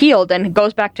 was healed and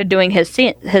goes back to doing his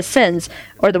sins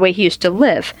or the way he used to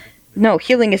live. No,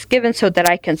 healing is given so that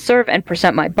I can serve and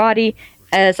present my body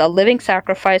as a living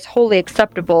sacrifice, wholly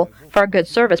acceptable for our good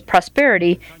service.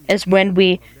 Prosperity is when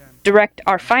we direct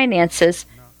our finances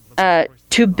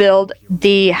to build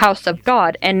the house of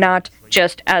God and not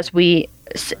just as we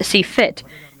see fit.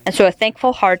 And so a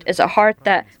thankful heart is a heart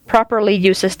that properly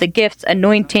uses the gifts,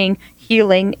 anointing,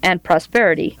 healing, and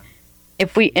prosperity.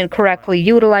 If we incorrectly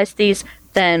utilize these,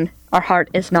 then our heart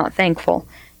is not thankful.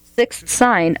 Sixth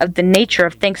sign of the nature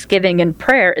of thanksgiving and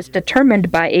prayer is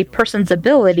determined by a person's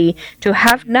ability to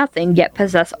have nothing yet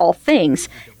possess all things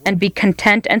and be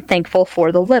content and thankful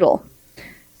for the little.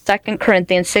 2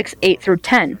 Corinthians 6, 8 through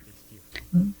 10.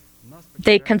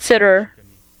 They consider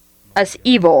us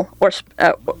evil,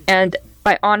 and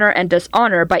by honor and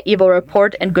dishonor, by evil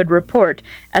report and good report,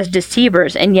 as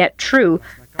deceivers and yet true,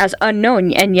 as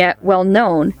unknown and yet well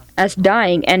known, as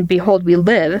dying and behold we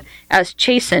live, as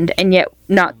chastened and yet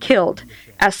not killed,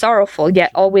 as sorrowful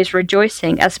yet always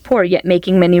rejoicing, as poor yet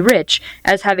making many rich,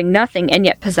 as having nothing and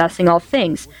yet possessing all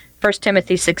things. 1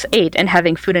 Timothy 6, 8. And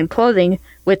having food and clothing,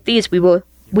 with these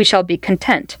we shall be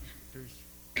content.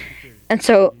 And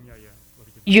so,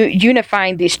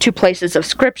 unifying these two places of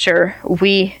Scripture,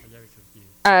 we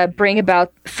bring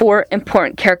about four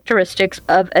important characteristics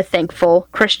of a thankful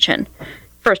Christian.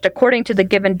 First, according to the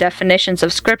given definitions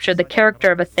of Scripture, the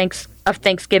character of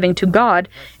thanksgiving to God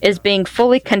is being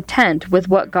fully content with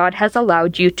what God has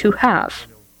allowed you to have.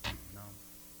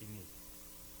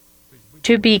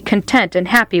 To be content and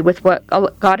happy with what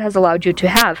God has allowed you to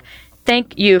have.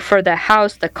 Thank you for the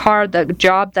house, the car, the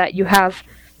job that you have.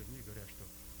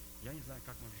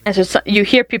 And so you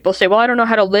hear people say, well, I don't know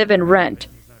how to live in rent.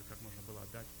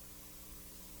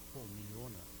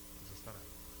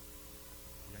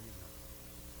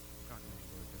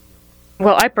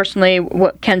 Well, I personally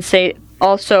can say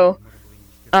also,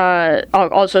 I'll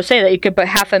also say that you could put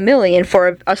 $500,000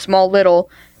 for a small little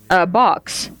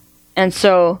box. And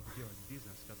so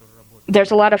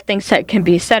there's a lot of things that can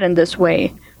be said in this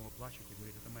way.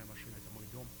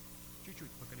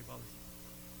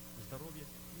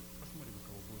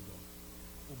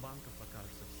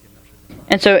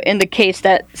 And so in the case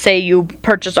that, say, you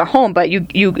purchase a home, but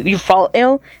you fall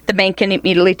ill, the bank can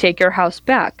immediately take your house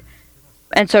back.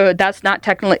 And so that's not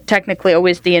technically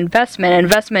always the investment.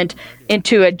 Investment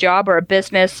into a job or a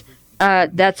business,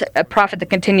 that's a profit that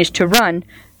continues to run.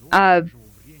 And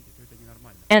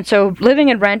so living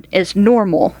in rent is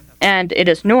normal, and it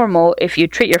is normal if you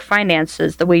treat your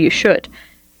finances the way you should.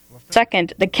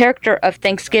 Second, the character of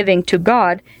thanksgiving to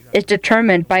God is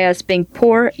determined by us being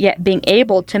poor, yet being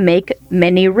able to make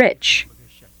many rich.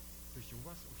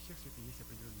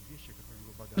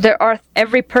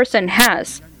 Every person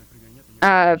has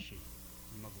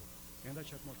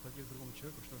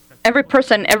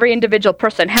every individual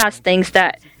person has things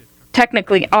that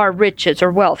technically are riches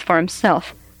or wealth for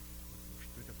himself.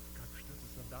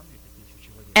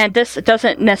 And this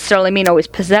doesn't necessarily mean always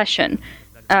possession.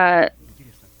 A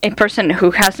person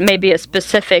who has maybe a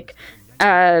specific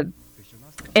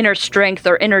inner strength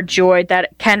or inner joy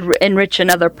that can enrich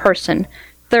another person.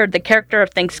 Third, the character of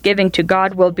thanksgiving to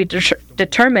God will be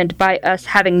determined by us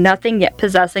having nothing yet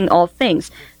possessing all things.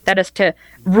 That is to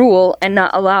rule and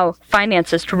not allow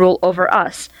finances to rule over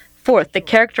us. Fourth, the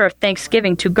character of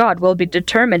thanksgiving to God will be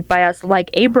determined by us, like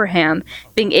Abraham,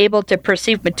 being able to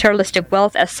perceive materialistic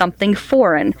wealth as something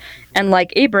foreign, and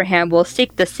like Abraham will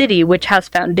seek the city which has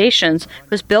foundations,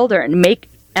 whose builder and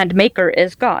maker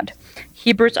is God.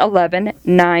 Hebrews 11,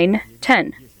 9,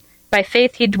 10. By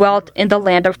faith he dwelt in the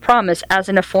land of promise as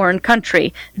in a foreign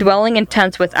country, dwelling in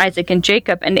tents with Isaac and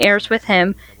Jacob, and heirs with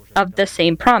him of the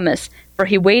same promise. For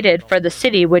he waited for the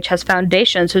city which has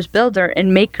foundations, whose builder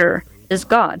and maker is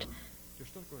God.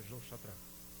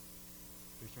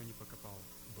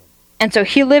 And so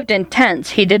he lived in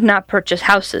tents. He did not purchase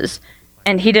houses.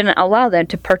 And he didn't allow them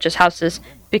to purchase houses,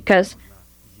 because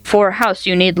for a house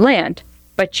you need land.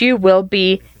 But you will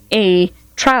be a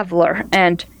traveler.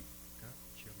 And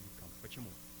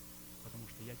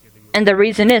the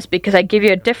reason is because I give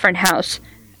you a different house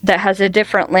that has a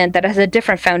different land, that has a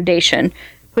different foundation,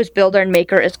 whose builder and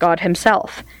maker is God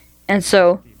himself. And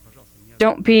so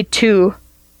don't be too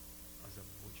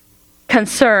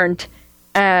concerned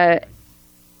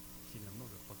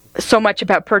so much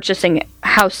about purchasing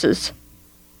houses.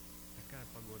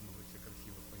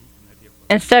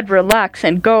 Instead, relax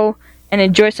and go and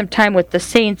enjoy some time with the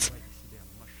saints.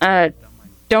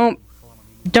 Don't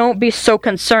be so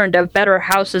concerned of better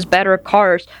houses, better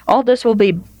cars. All this will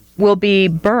be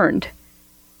burned.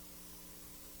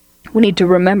 We need to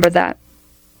remember that.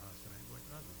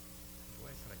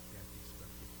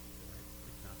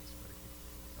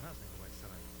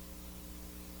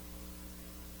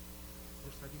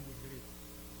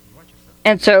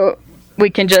 And so we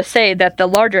can just say that the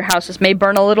larger houses may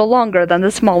burn a little longer than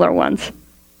the smaller ones.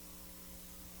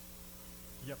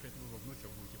 Я при этом улыбнусь, а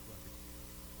вы будете плакать.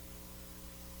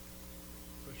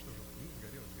 То есть что же,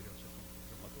 сгорел, сейчас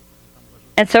он там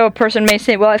вложил. And so a person may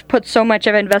say, well, I've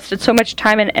invested so much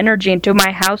time and energy into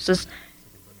my houses.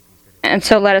 And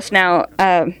so let us now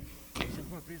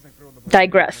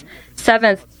digress.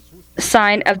 Seventh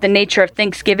sign of the nature of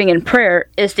thanksgiving and prayer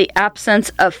is the absence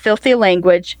of filthy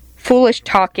language, foolish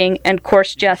talking, and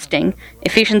coarse jesting.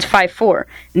 Ephesians 5:4.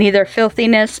 Neither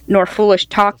filthiness, nor foolish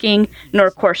talking, nor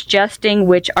coarse jesting,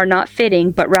 which are not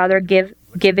fitting, but rather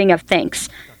giving of thanks.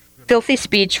 Filthy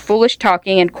speech, foolish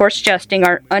talking, and coarse jesting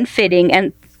are unfitting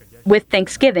and with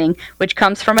thanksgiving, which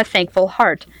comes from a thankful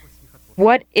heart.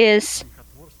 What is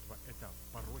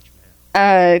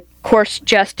coarse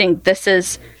jesting? This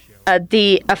is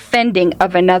the offending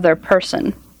of another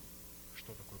person.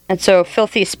 And so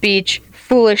filthy speech,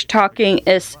 foolish talking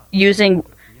is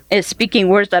speaking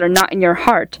words that are not in your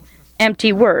heart,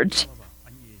 empty words.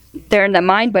 They're in the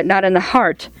mind but not in the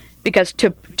heart, because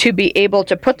to be able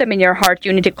to put them in your heart,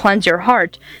 you need to cleanse your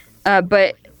heart.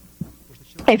 But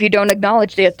if you don't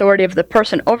acknowledge the authority of the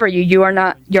person over you,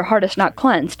 your heart is not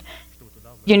cleansed.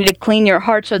 You need to clean your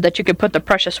heart so that you can put the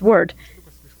precious word.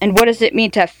 And what does it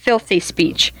mean to have filthy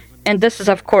speech? And this is,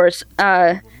 of course,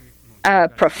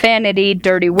 profanity,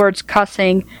 dirty words,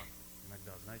 cussing.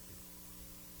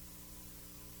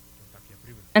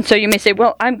 And so you may say,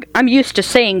 well, I'm used to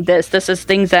saying this. This is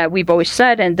things that we've always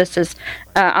said, and this is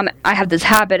I have this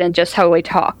habit and just how we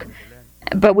talk.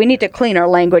 But we need to clean our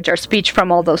language, our speech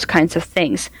from all those kinds of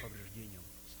things.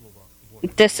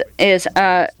 This is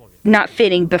not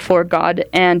fitting before God,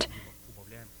 and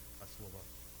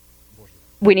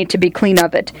we need to be clean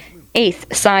of it.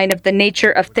 Eighth sign of the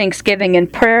nature of thanksgiving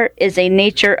and prayer is a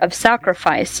nature of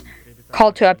sacrifice,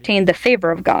 called to obtain the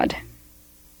favor of God.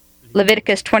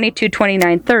 Leviticus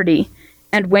 22:29-30.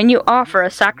 And when you offer a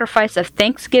sacrifice of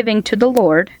thanksgiving to the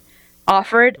Lord,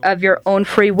 offer it of your own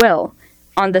free will.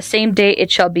 On the same day it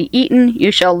shall be eaten,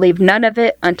 you shall leave none of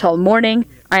it until morning.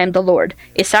 I am the Lord.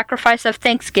 A sacrifice of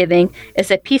thanksgiving is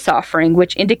a peace offering,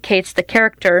 which indicates the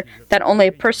character that only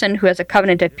a person who has a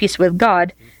covenant of peace with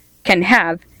God can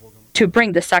have to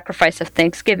bring the sacrifice of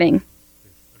thanksgiving.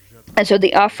 And so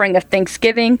the offering of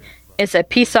thanksgiving is a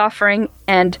peace offering,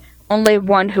 and only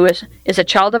one who is a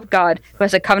child of God, who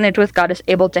has a covenant with God, is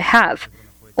able to have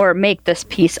or make this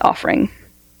peace offering.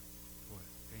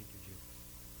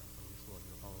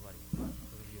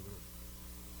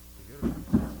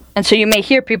 And so you may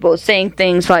hear people saying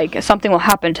things like something will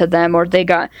happen to them, or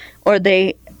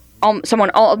someone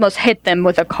almost hit them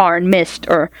with a car and missed,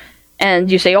 and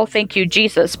you say, oh, thank you,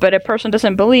 Jesus, but a person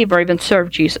doesn't believe or even serve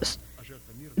Jesus.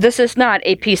 This is not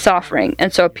a peace offering.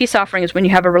 And so a peace offering is when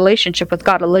you have a relationship with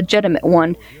God, a legitimate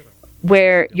one,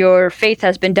 where your faith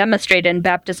has been demonstrated in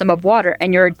baptism of water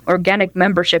and your organic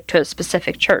membership to a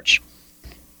specific church.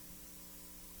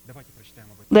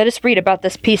 Let us read about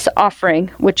this peace offering,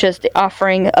 which is the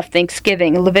offering of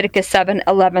thanksgiving, Leviticus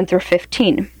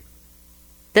 7:11-15.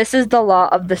 This is the law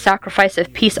of the sacrifice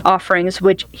of peace offerings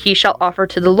which he shall offer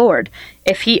to the Lord.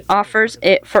 If he offers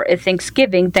it for a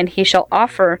thanksgiving, then he shall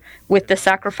offer with the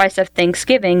sacrifice of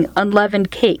thanksgiving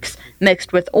unleavened cakes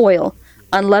mixed with oil,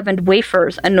 unleavened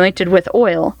wafers anointed with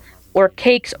oil, or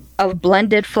cakes of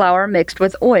blended flour mixed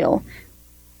with oil.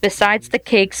 Besides the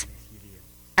cakes,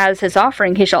 as his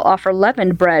offering, he shall offer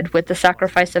leavened bread with the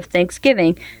sacrifice of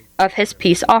thanksgiving of his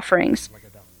peace offerings.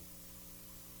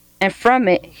 And from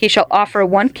it he shall offer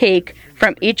one cake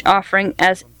from each offering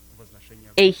as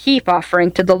a heap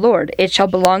offering to the Lord. It shall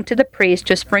belong to the priest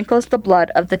who sprinkles the blood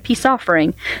of the peace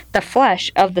offering. The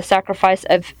flesh of the sacrifice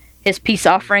of his peace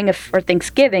offering for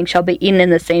thanksgiving shall be eaten in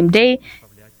the same day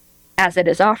as it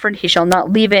is offered. He shall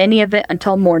not leave any of it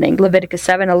until morning. Leviticus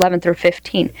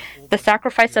 7:11-15. The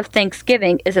sacrifice of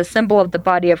thanksgiving is a symbol of the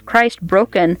body of Christ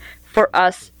broken for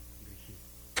us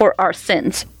for our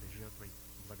sins.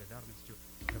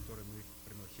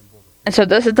 And so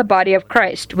this is the body of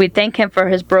Christ. We thank him for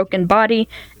his broken body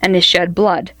and his shed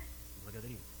blood.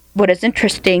 What is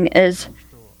interesting is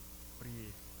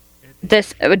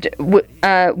this: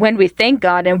 when we thank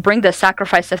God and bring the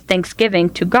sacrifice of thanksgiving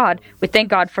to God, we thank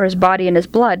God for his body and his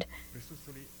blood.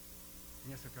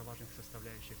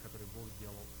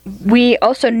 We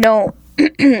also know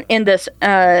in this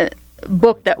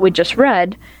book that we just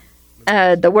read,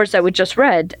 the words that we just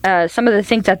read, some of the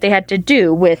things that they had to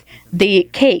do with the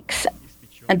cakes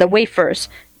and the wafers.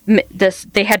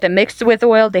 They had to mix it with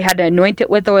oil, they had to anoint it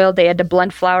with oil, they had to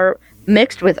blend flour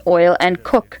mixed with oil and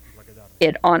cook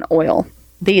it on oil,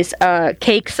 these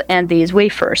cakes and these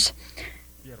wafers.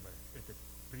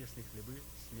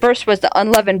 First was the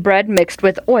unleavened bread mixed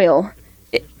with oil.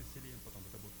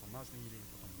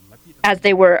 As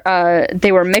they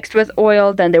were mixed with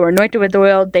oil, then they were anointed with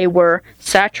oil, they were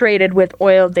saturated with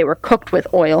oil, they were cooked with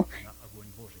oil.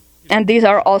 And these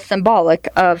are all symbolic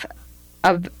of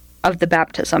the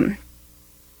baptism.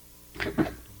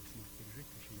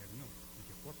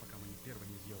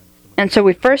 And so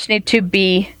we first need to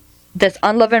be this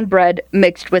unleavened bread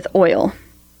mixed with oil.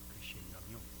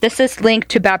 This is linked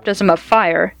to baptism of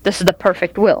fire. This is the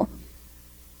perfect will.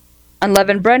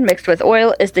 Unleavened bread mixed with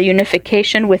oil is the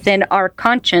unification within our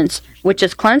conscience, which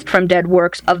is cleansed from dead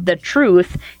works of the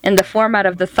truth in the format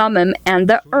of the Thummim, and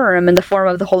the Urim in the form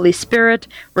of the Holy Spirit,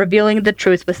 revealing the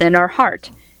truth within our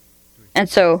heart. And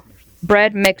so,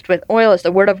 bread mixed with oil is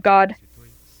the Word of God,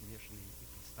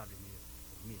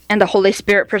 and the Holy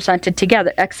Spirit presented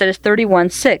together. Exodus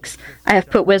 31:6. I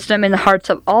have put wisdom in the hearts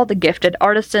of all the gifted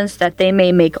artisans, that they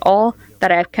may make all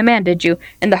that I have commanded you.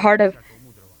 In the heart of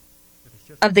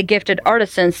the gifted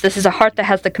artisans, this is a heart that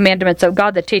has the commandments of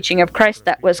God, the teaching of Christ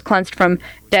that was cleansed from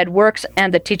dead works,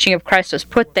 and the teaching of Christ was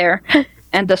put there.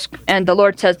 And the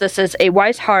Lord says, this is a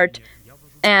wise heart,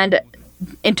 and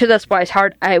into this wise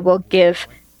heart I will give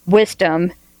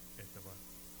wisdom.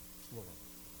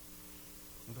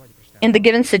 In the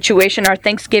given situation, our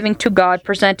thanksgiving to God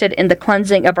presented in the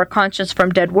cleansing of our conscience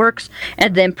from dead works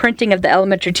and the imprinting of the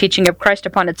elementary teaching of Christ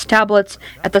upon its tablets.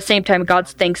 At the same time,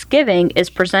 God's thanksgiving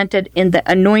is presented in the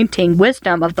anointing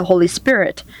wisdom of the Holy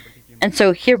Spirit. And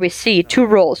so here we see two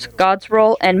roles, God's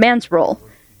role and man's role.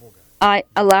 I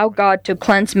allow God to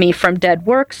cleanse me from dead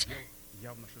works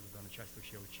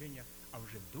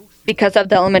because of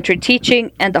the elementary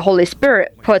teaching, and the Holy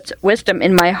Spirit puts wisdom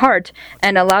in my heart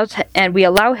and we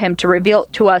allow Him to reveal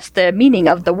to us the meaning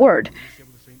of the Word.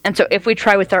 And so if we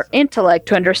try with our intellect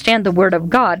to understand the Word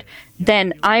of God,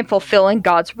 then I'm fulfilling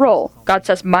God's role. God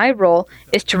says my role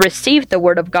is to receive the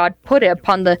Word of God, put it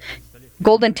upon the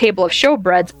golden table of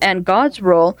showbreads, and God's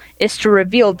role is to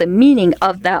reveal the meaning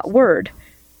of that Word.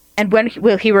 And when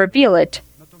will He reveal it?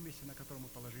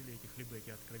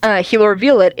 He will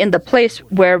reveal it in the place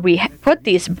where we put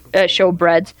these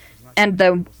showbreads, and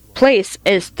the place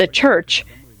is the church.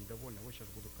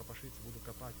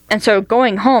 And so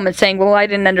going home and saying, well, I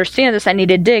didn't understand this, I need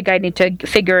to dig, I need to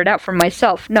figure it out for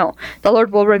myself. No, the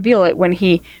Lord will reveal it when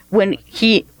He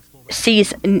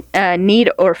sees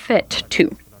need or fit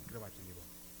to.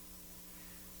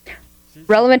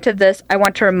 Relevant to this, I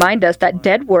want to remind us that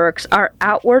dead works are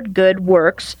outward good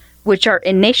works which are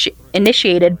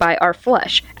initiated by our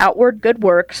flesh. Outward good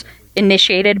works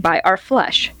initiated by our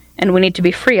flesh, and we need to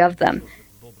be free of them.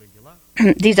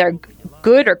 These are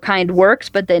good or kind works,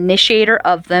 but the initiator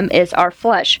of them is our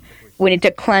flesh. We need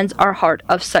to cleanse our heart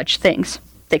of such things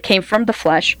that came from the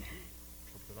flesh,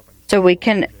 so we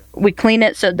clean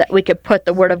it so that we could put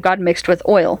the Word of God mixed with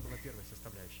oil.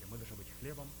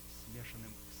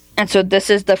 And so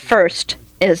this is the first,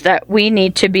 is that we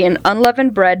need to be an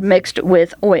unleavened bread mixed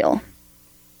with oil.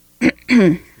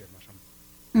 The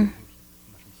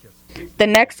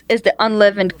next is the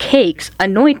unleavened cakes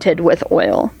anointed with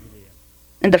oil.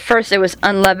 In the first, it was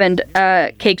unleavened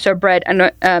cakes or bread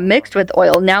mixed with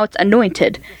oil. Now it's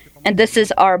anointed. And this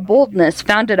is our boldness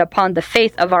founded upon the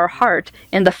faith of our heart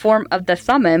in the form of the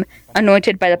Thummim,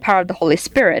 anointed by the power of the Holy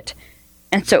Spirit.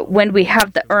 And so when we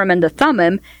have the Urim and the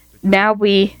Thummim, now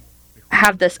we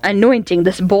have this anointing,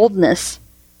 this boldness.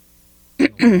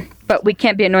 But we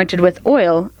can't be anointed with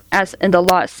oil, as in the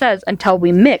law it says, until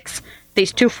we mix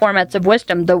these two formats of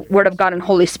wisdom, the Word of God and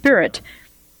Holy Spirit.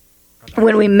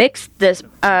 When we mix this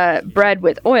bread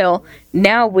with oil,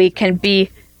 now we can be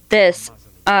this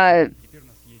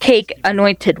cake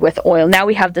anointed with oil. Now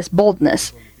we have this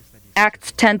boldness.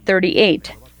 Acts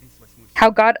 10:38. How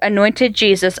God anointed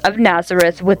Jesus of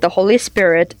Nazareth with the Holy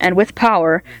Spirit and with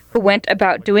power, who went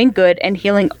about doing good and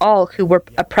healing all who were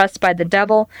oppressed by the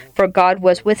devil, for God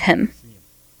was with him.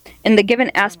 In the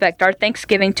given aspect, our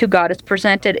thanksgiving to God is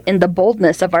presented in the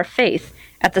boldness of our faith.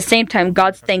 At the same time,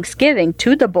 God's thanksgiving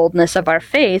to the boldness of our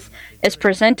faith is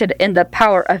presented in the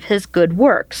power of His good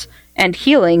works and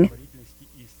healing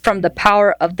from the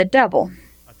power of the devil.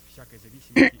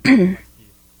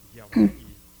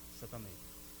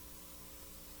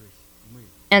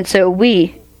 And so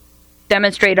we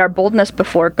demonstrate our boldness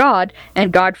before God,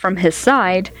 and God from His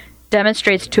side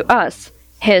demonstrates to us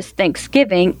His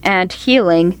thanksgiving and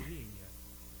healing,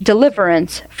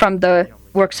 deliverance from the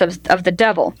works of the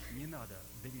devil.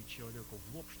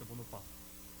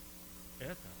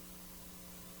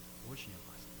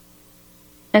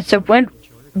 And so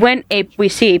when we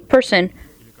see a person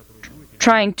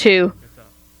trying to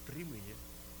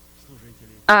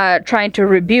trying to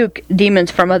rebuke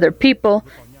demons from other people,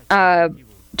 to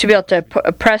be able to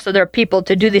oppress other people,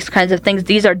 to do these kinds of things.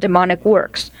 These are demonic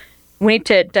works. We need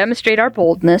to demonstrate our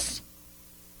boldness,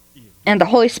 and the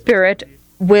Holy Spirit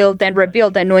will then reveal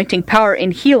the anointing power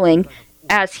in healing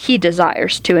as He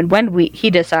desires to, and when He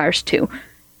desires to.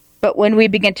 But when we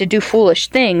begin to do foolish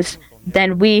things,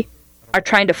 then we are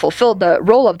trying to fulfill the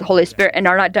role of the Holy Spirit and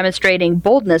are not demonstrating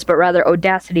boldness, but rather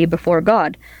audacity before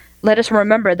God. Let us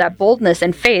remember that boldness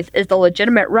and faith is the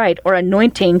legitimate right or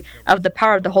anointing of the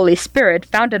power of the Holy Spirit,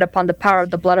 founded upon the power of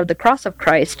the blood of the cross of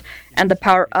Christ and the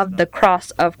power of the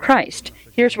cross of Christ.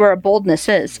 Here's where our boldness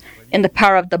is, in the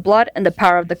power of the blood and the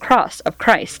power of the cross of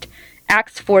Christ.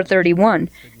 Acts 4:31.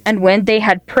 And when they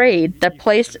had prayed, the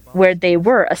place where they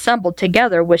were assembled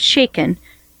together was shaken.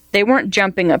 They weren't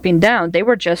jumping up and down, they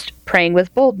were just praying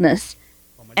with boldness.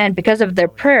 And because of their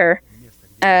prayer,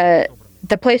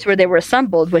 the place where they were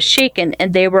assembled was shaken,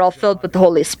 and they were all filled with the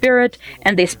Holy Spirit,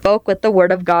 and they spoke with the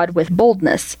word of God with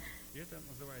boldness.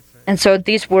 And so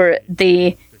these were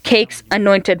the cakes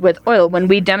anointed with oil. When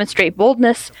we demonstrate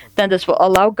boldness, then this will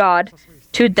allow God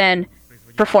to then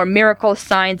perform miracles,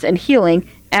 signs, and healing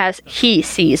as He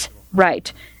sees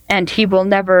right. And He will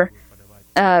never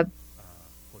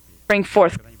bring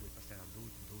forth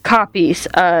copies.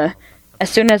 As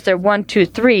soon as they're 1, 2,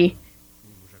 3,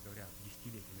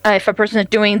 if a person is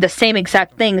doing the same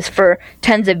exact things for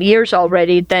tens of years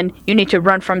already, then you need to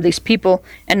run from these people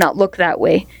and not look that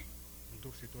way.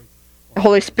 The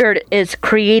Holy Spirit is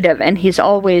creative, and He's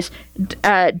always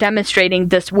demonstrating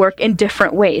this work in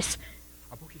different ways.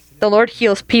 The Lord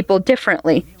heals people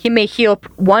differently. He may heal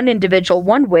one individual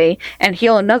one way and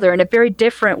heal another in a very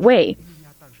different way.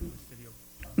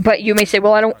 But you may say,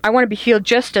 well, I want to be healed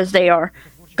just as they are.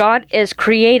 God is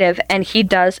creative, and He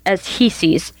does as He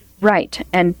sees right,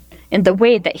 and in the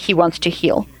way that He wants to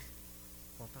heal.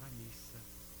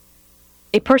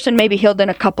 A person may be healed in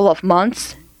a couple of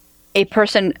months,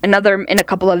 another in a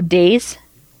couple of days,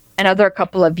 another a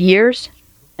couple of years,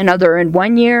 another in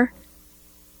 1 year.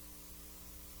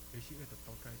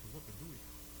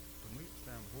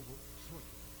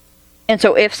 And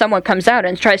so if someone comes out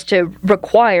and tries to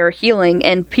require healing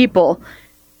in people,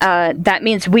 that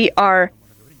means we are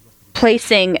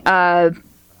placing God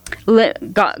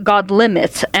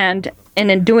limits, and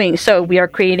in doing so, we are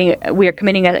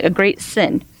committing a great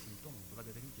sin.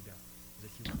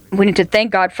 We need to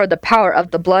thank God for the power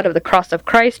of the blood of the cross of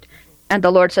Christ, and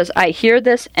the Lord says, I hear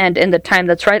this, and in the time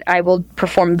that's right, I will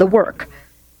perform the work.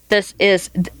 This is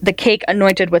the cake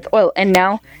anointed with oil, and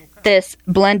now this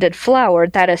blended flour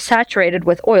that is saturated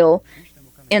with oil,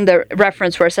 in the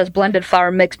reference where it says blended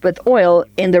flour mixed with oil,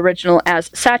 in the original as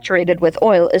saturated with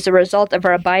oil, is a result of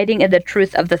our abiding in the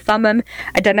truth of the Thummim,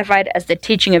 identified as the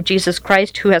teaching of Jesus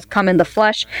Christ, who has come in the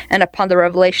flesh, and upon the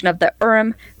revelation of the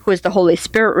Urim, who is the Holy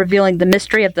Spirit, revealing the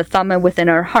mystery of the Thummim within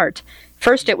our heart.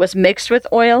 First, it was mixed with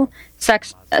oil.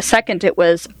 Second, it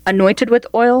was anointed with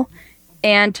oil.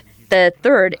 And the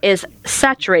third is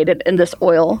saturated in this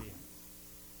oil.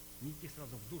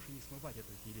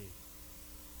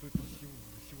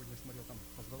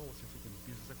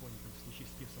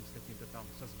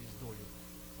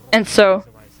 And so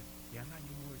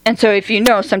if you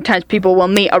know, sometimes people will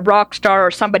meet a rock star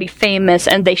or somebody famous,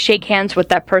 and they shake hands with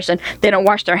that person. They don't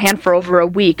wash their hand for over a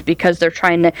week because they're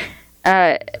trying to.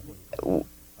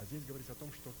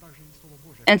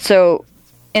 And so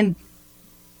in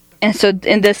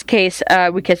this case,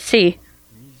 we could see,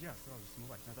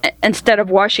 instead of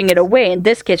washing it away, in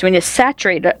this case, we need to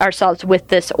saturate ourselves with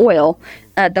this oil.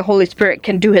 The Holy Spirit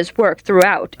can do His work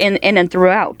throughout, in and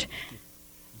throughout.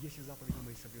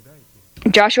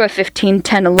 Joshua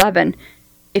 15:10-11.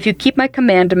 If you keep my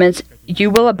commandments, you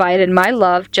will abide in my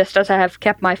love, just as I have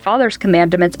kept my Father's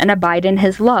commandments and abide in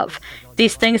His love.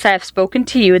 These things I have spoken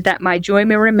to you, that my joy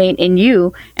may remain in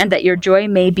you, and that your joy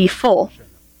may be full.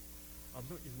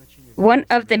 One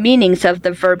of the meanings of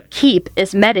the verb keep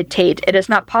is meditate. It is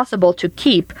not possible to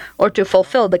keep or to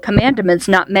fulfill the commandments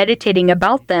not meditating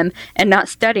about them and not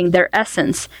studying their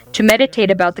essence. To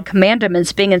meditate about the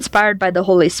commandments being inspired by the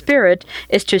Holy Spirit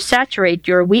is to saturate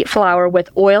your wheat flour with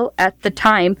oil at the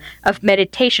time of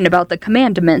meditation about the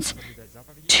commandments.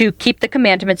 To keep the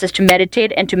commandments is to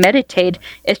meditate, and to meditate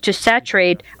is to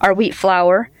saturate our wheat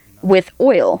flour with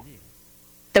oil.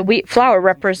 The wheat flour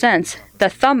represents the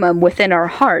Thummim within our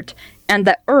heart, and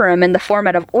the Urim in the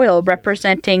format of oil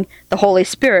representing the Holy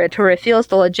Spirit, who reveals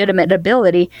the legitimate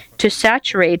ability to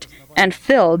saturate and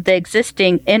fill the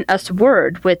existing in us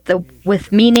word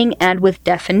with meaning and with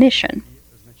definition.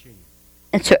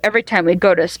 And so every time we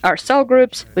go to our cell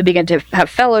groups, we begin to have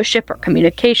fellowship or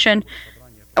communication,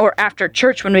 or after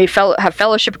church when we have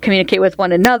fellowship, communicate with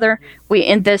one another, we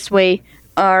in this way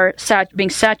are being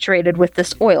saturated with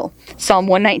this oil. Psalm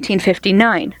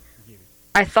 119:59.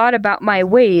 I thought about my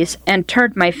ways and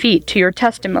turned my feet to your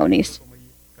testimonies.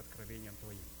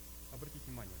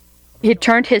 He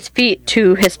turned his feet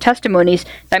to his testimonies.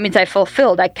 That means I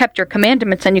fulfilled. I kept your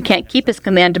commandments, and you can't keep his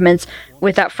commandments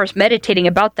without first meditating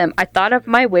about them. I thought of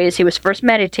my ways. He was first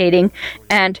meditating,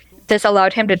 and this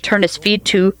allowed him to turn his feet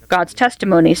to God's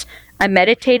testimonies. I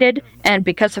meditated, and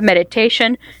because of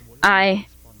meditation, I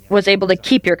was able to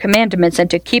keep your commandments. And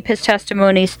to keep his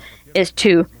testimonies is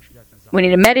we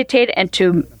need to meditate,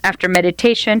 and after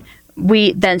meditation,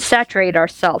 we then saturate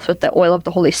ourselves with the oil of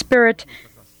the Holy Spirit.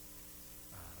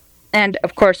 And,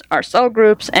 of course, our cell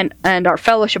groups and our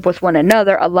fellowship with one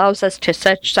another allows us to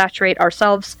saturate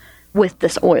ourselves with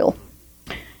this oil.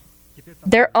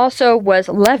 There also was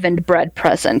leavened bread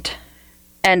present.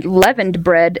 And leavened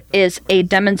bread is a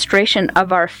demonstration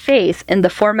of our faith in the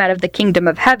format of the kingdom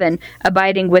of heaven,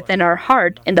 abiding within our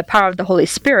heart in the power of the Holy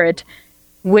Spirit,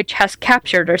 which has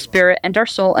captured our spirit and our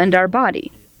soul and our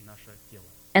body.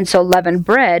 And so leavened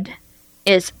bread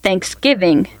is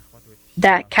thanksgiving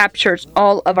that captures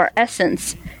all of our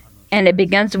essence, and it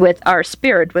begins with our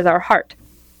spirit, with our heart.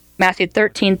 Matthew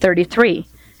 13:33.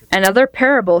 Another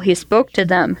parable he spoke to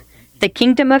them. The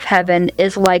kingdom of heaven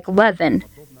is like leaven,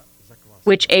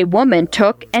 which a woman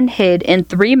took and hid in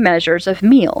 3 measures of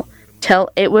meal, till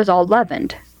it was all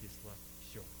leavened.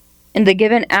 In the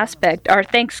given aspect, our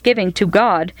thanksgiving to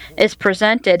God is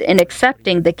presented in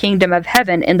accepting the kingdom of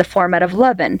heaven in the format of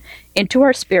leaven, into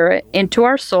our spirit, into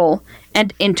our soul,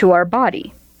 and into our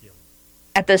body.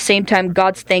 At the same time,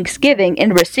 God's thanksgiving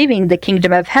in receiving the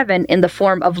kingdom of heaven in the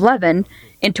form of leaven,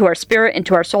 into our spirit,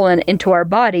 into our soul, and into our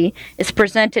body, is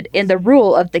presented in the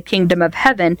rule of the kingdom of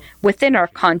heaven within our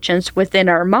conscience, within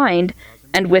our mind,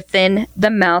 and within the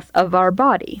mouth of our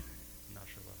body.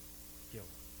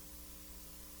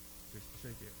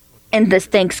 In this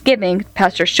thanksgiving,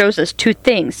 Pastor shows us 2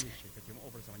 things.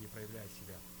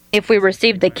 If we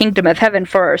receive the kingdom of heaven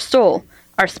for our soul,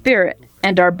 our spirit,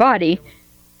 and our body,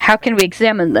 how can we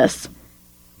examine this?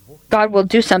 God will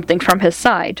do something from his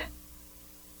side.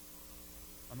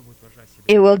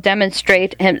 It will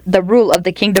demonstrate the rule of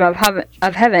the kingdom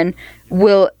of heaven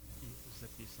will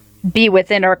be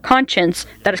within our conscience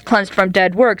that is cleansed from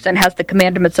dead works and has the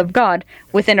commandments of God,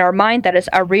 within our mind that is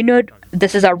our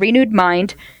renewed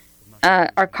mind,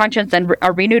 our conscience and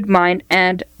our renewed mind,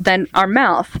 and then our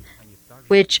mouth,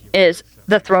 which is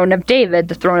the throne of David,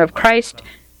 the throne of Christ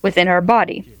within our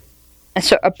body. And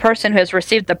so a person who has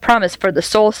received the promise for the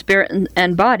soul, spirit,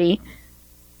 and body,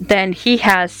 then he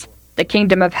has the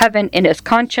kingdom of heaven in his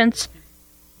conscience,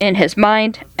 in his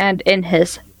mind, and in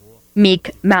his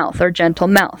meek mouth or gentle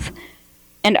mouth.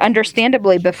 And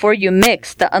understandably, before you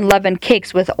mix the unleavened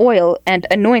cakes with oil and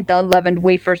anoint the unleavened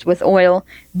wafers with oil,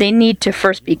 they need to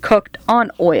first be cooked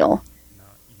on oil.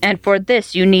 And for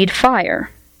this, you need fire.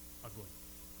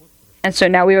 And so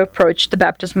now we approach the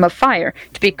baptism of fire.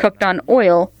 To be cooked on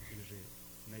oil,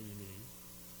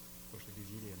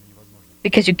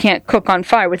 because you can't cook on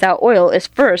fire without oil, is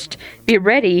first be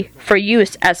ready for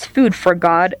use as food for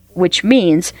God, which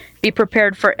means be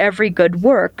prepared for every good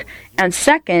work. And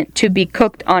second, to be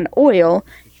cooked on oil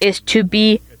is to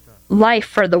be life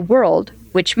for the world,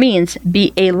 which means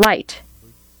be a light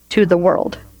to the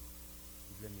world.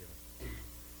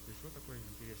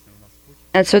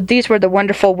 And so these were the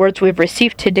wonderful words we've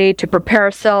received today to prepare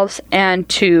ourselves and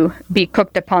to be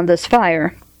cooked upon this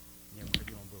fire.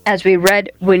 As we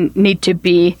read, we need to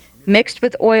be mixed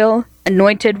with oil,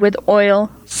 anointed with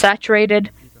oil, saturated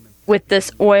with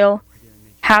this oil,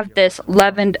 have this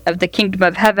leaven of the kingdom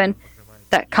of heaven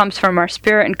that comes from our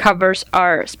spirit and covers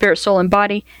our spirit, soul, and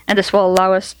body, and this will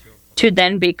allow us to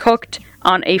then be cooked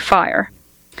on a fire.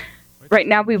 Right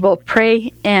now we will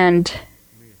pray, and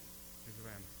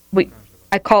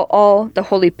I call all the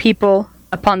holy people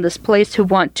upon this place who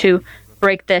want to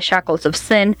break the shackles of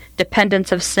sin,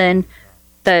 dependence of sin,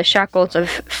 the shackles of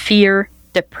fear,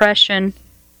 depression,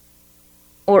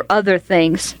 or other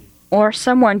things. Or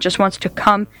someone just wants to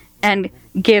come and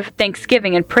give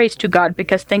thanksgiving and praise to God,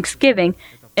 because thanksgiving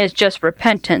is just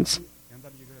repentance.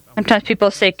 Sometimes people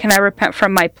say, can I repent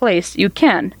from my place? You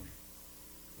can.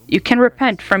 You can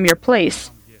repent from your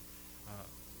place.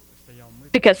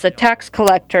 Because the tax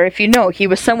collector, if you know, he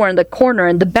was somewhere in the corner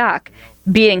in the back,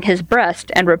 beating his breast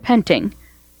and repenting.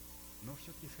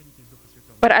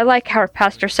 But I like how our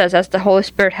pastor says, as the Holy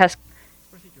Spirit has,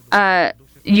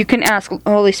 you can ask,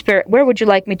 Holy Spirit, where would you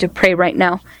like me to pray right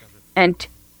now? And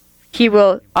he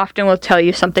often will tell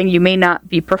you something you may not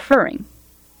be preferring.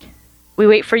 We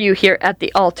wait for you here at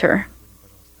the altar.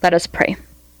 Let us pray.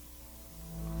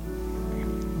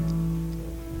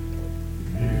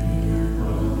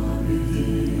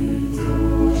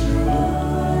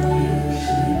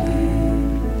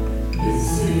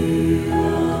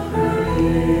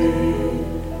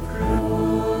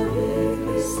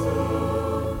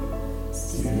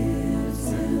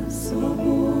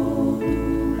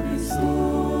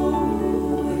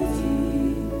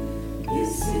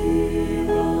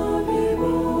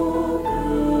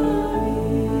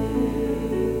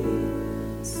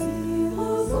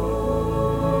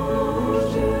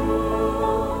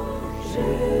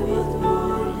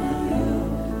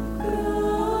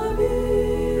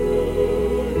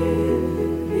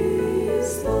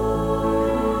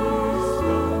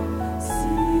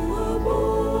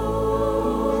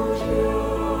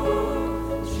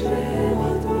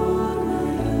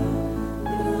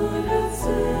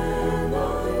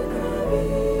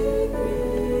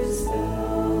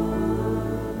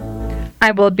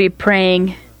 I will be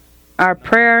praying our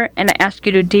prayer, and I ask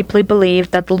you to deeply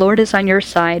believe that the Lord is on your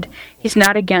side. He's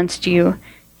not against you.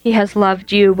 He has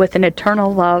loved you with an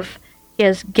eternal love. He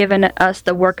has given us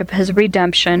the work of His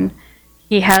redemption.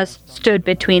 He has stood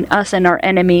between us and our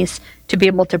enemies to be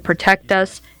able to protect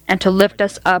us and to lift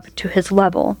us up to His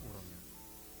level.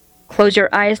 Close your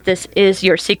eyes. This is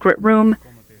your secret room.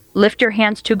 Lift your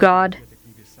hands to God.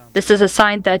 This is a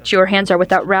sign that your hands are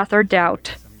without wrath or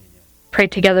doubt. Pray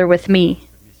together with me.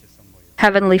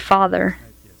 Heavenly Father,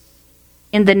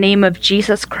 in the name of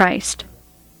Jesus Christ,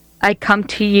 I come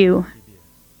to you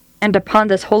and upon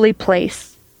this holy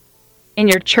place, in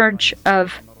your church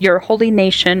of your holy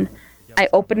nation, I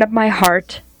open up my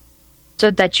heart so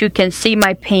that you can see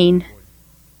my pain,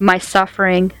 my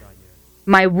suffering,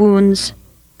 my wounds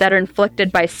that are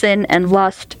inflicted by sin and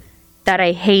lust that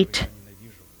I hate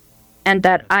and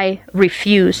that I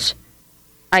refuse.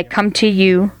 I come to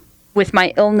you with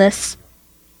my illness,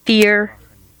 fear,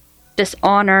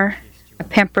 dishonor, a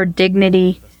pampered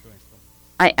dignity.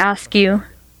 I ask you,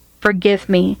 forgive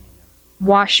me,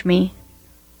 wash me,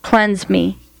 cleanse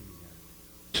me,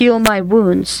 heal my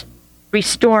wounds,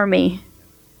 restore me.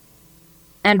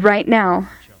 And right now,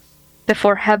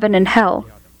 before heaven and hell,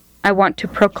 I want to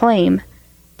proclaim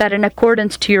that in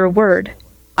accordance to your word,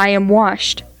 I am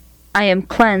washed, I am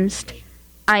cleansed,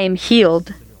 I am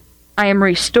healed, I am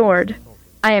restored,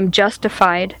 I am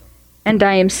justified, and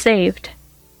I am saved.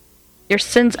 Your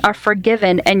sins are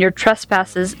forgiven and your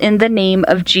trespasses in the name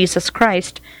of Jesus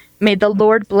Christ. May the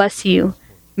Lord bless you.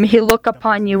 May He look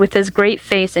upon you with His great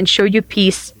face and show you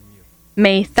peace.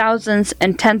 May thousands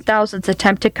and 10,000s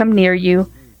attempt to come near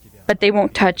you, but they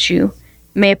won't touch you.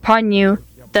 May upon you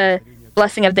the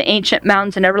blessing of the ancient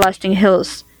mountains and everlasting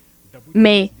hills.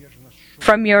 May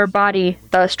from your body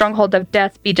the stronghold of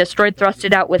death be destroyed,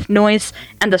 thrusted out with noise,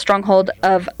 and the stronghold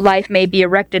of life may be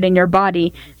erected in your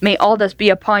body. May all this be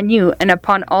upon you and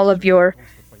upon all of your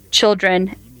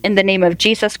children, in the name of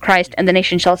Jesus Christ, and the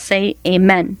nation shall say,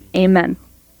 Amen. Amen.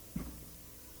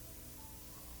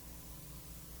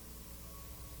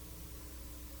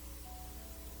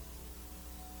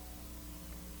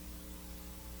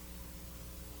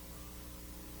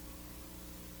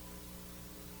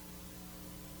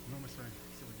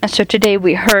 And so today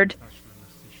we heard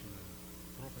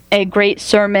a great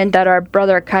sermon that our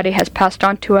brother Akari has passed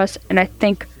on to us, and I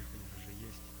think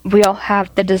we all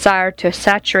have the desire to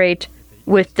saturate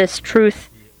with this truth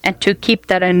and to keep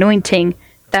that anointing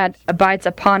that abides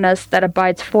upon us, that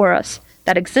abides for us,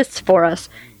 that exists for us.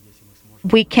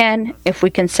 We can, if we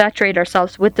can saturate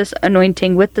ourselves with this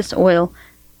anointing, with this oil,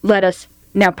 let us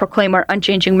now proclaim our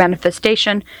unchanging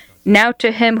manifestation. Now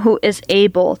to Him who is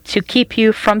able to keep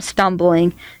you from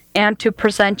stumbling and to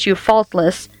present you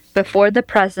faultless before the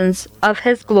presence of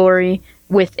His glory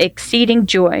with exceeding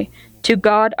joy, to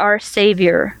God our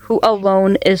Savior, who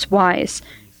alone is wise,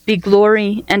 be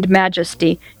glory and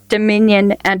majesty,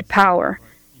 dominion and power,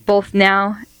 both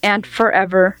now and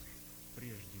forever.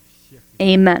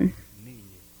 Amen.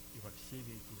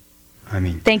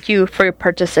 Amen. Thank you for your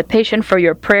participation, for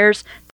your prayers.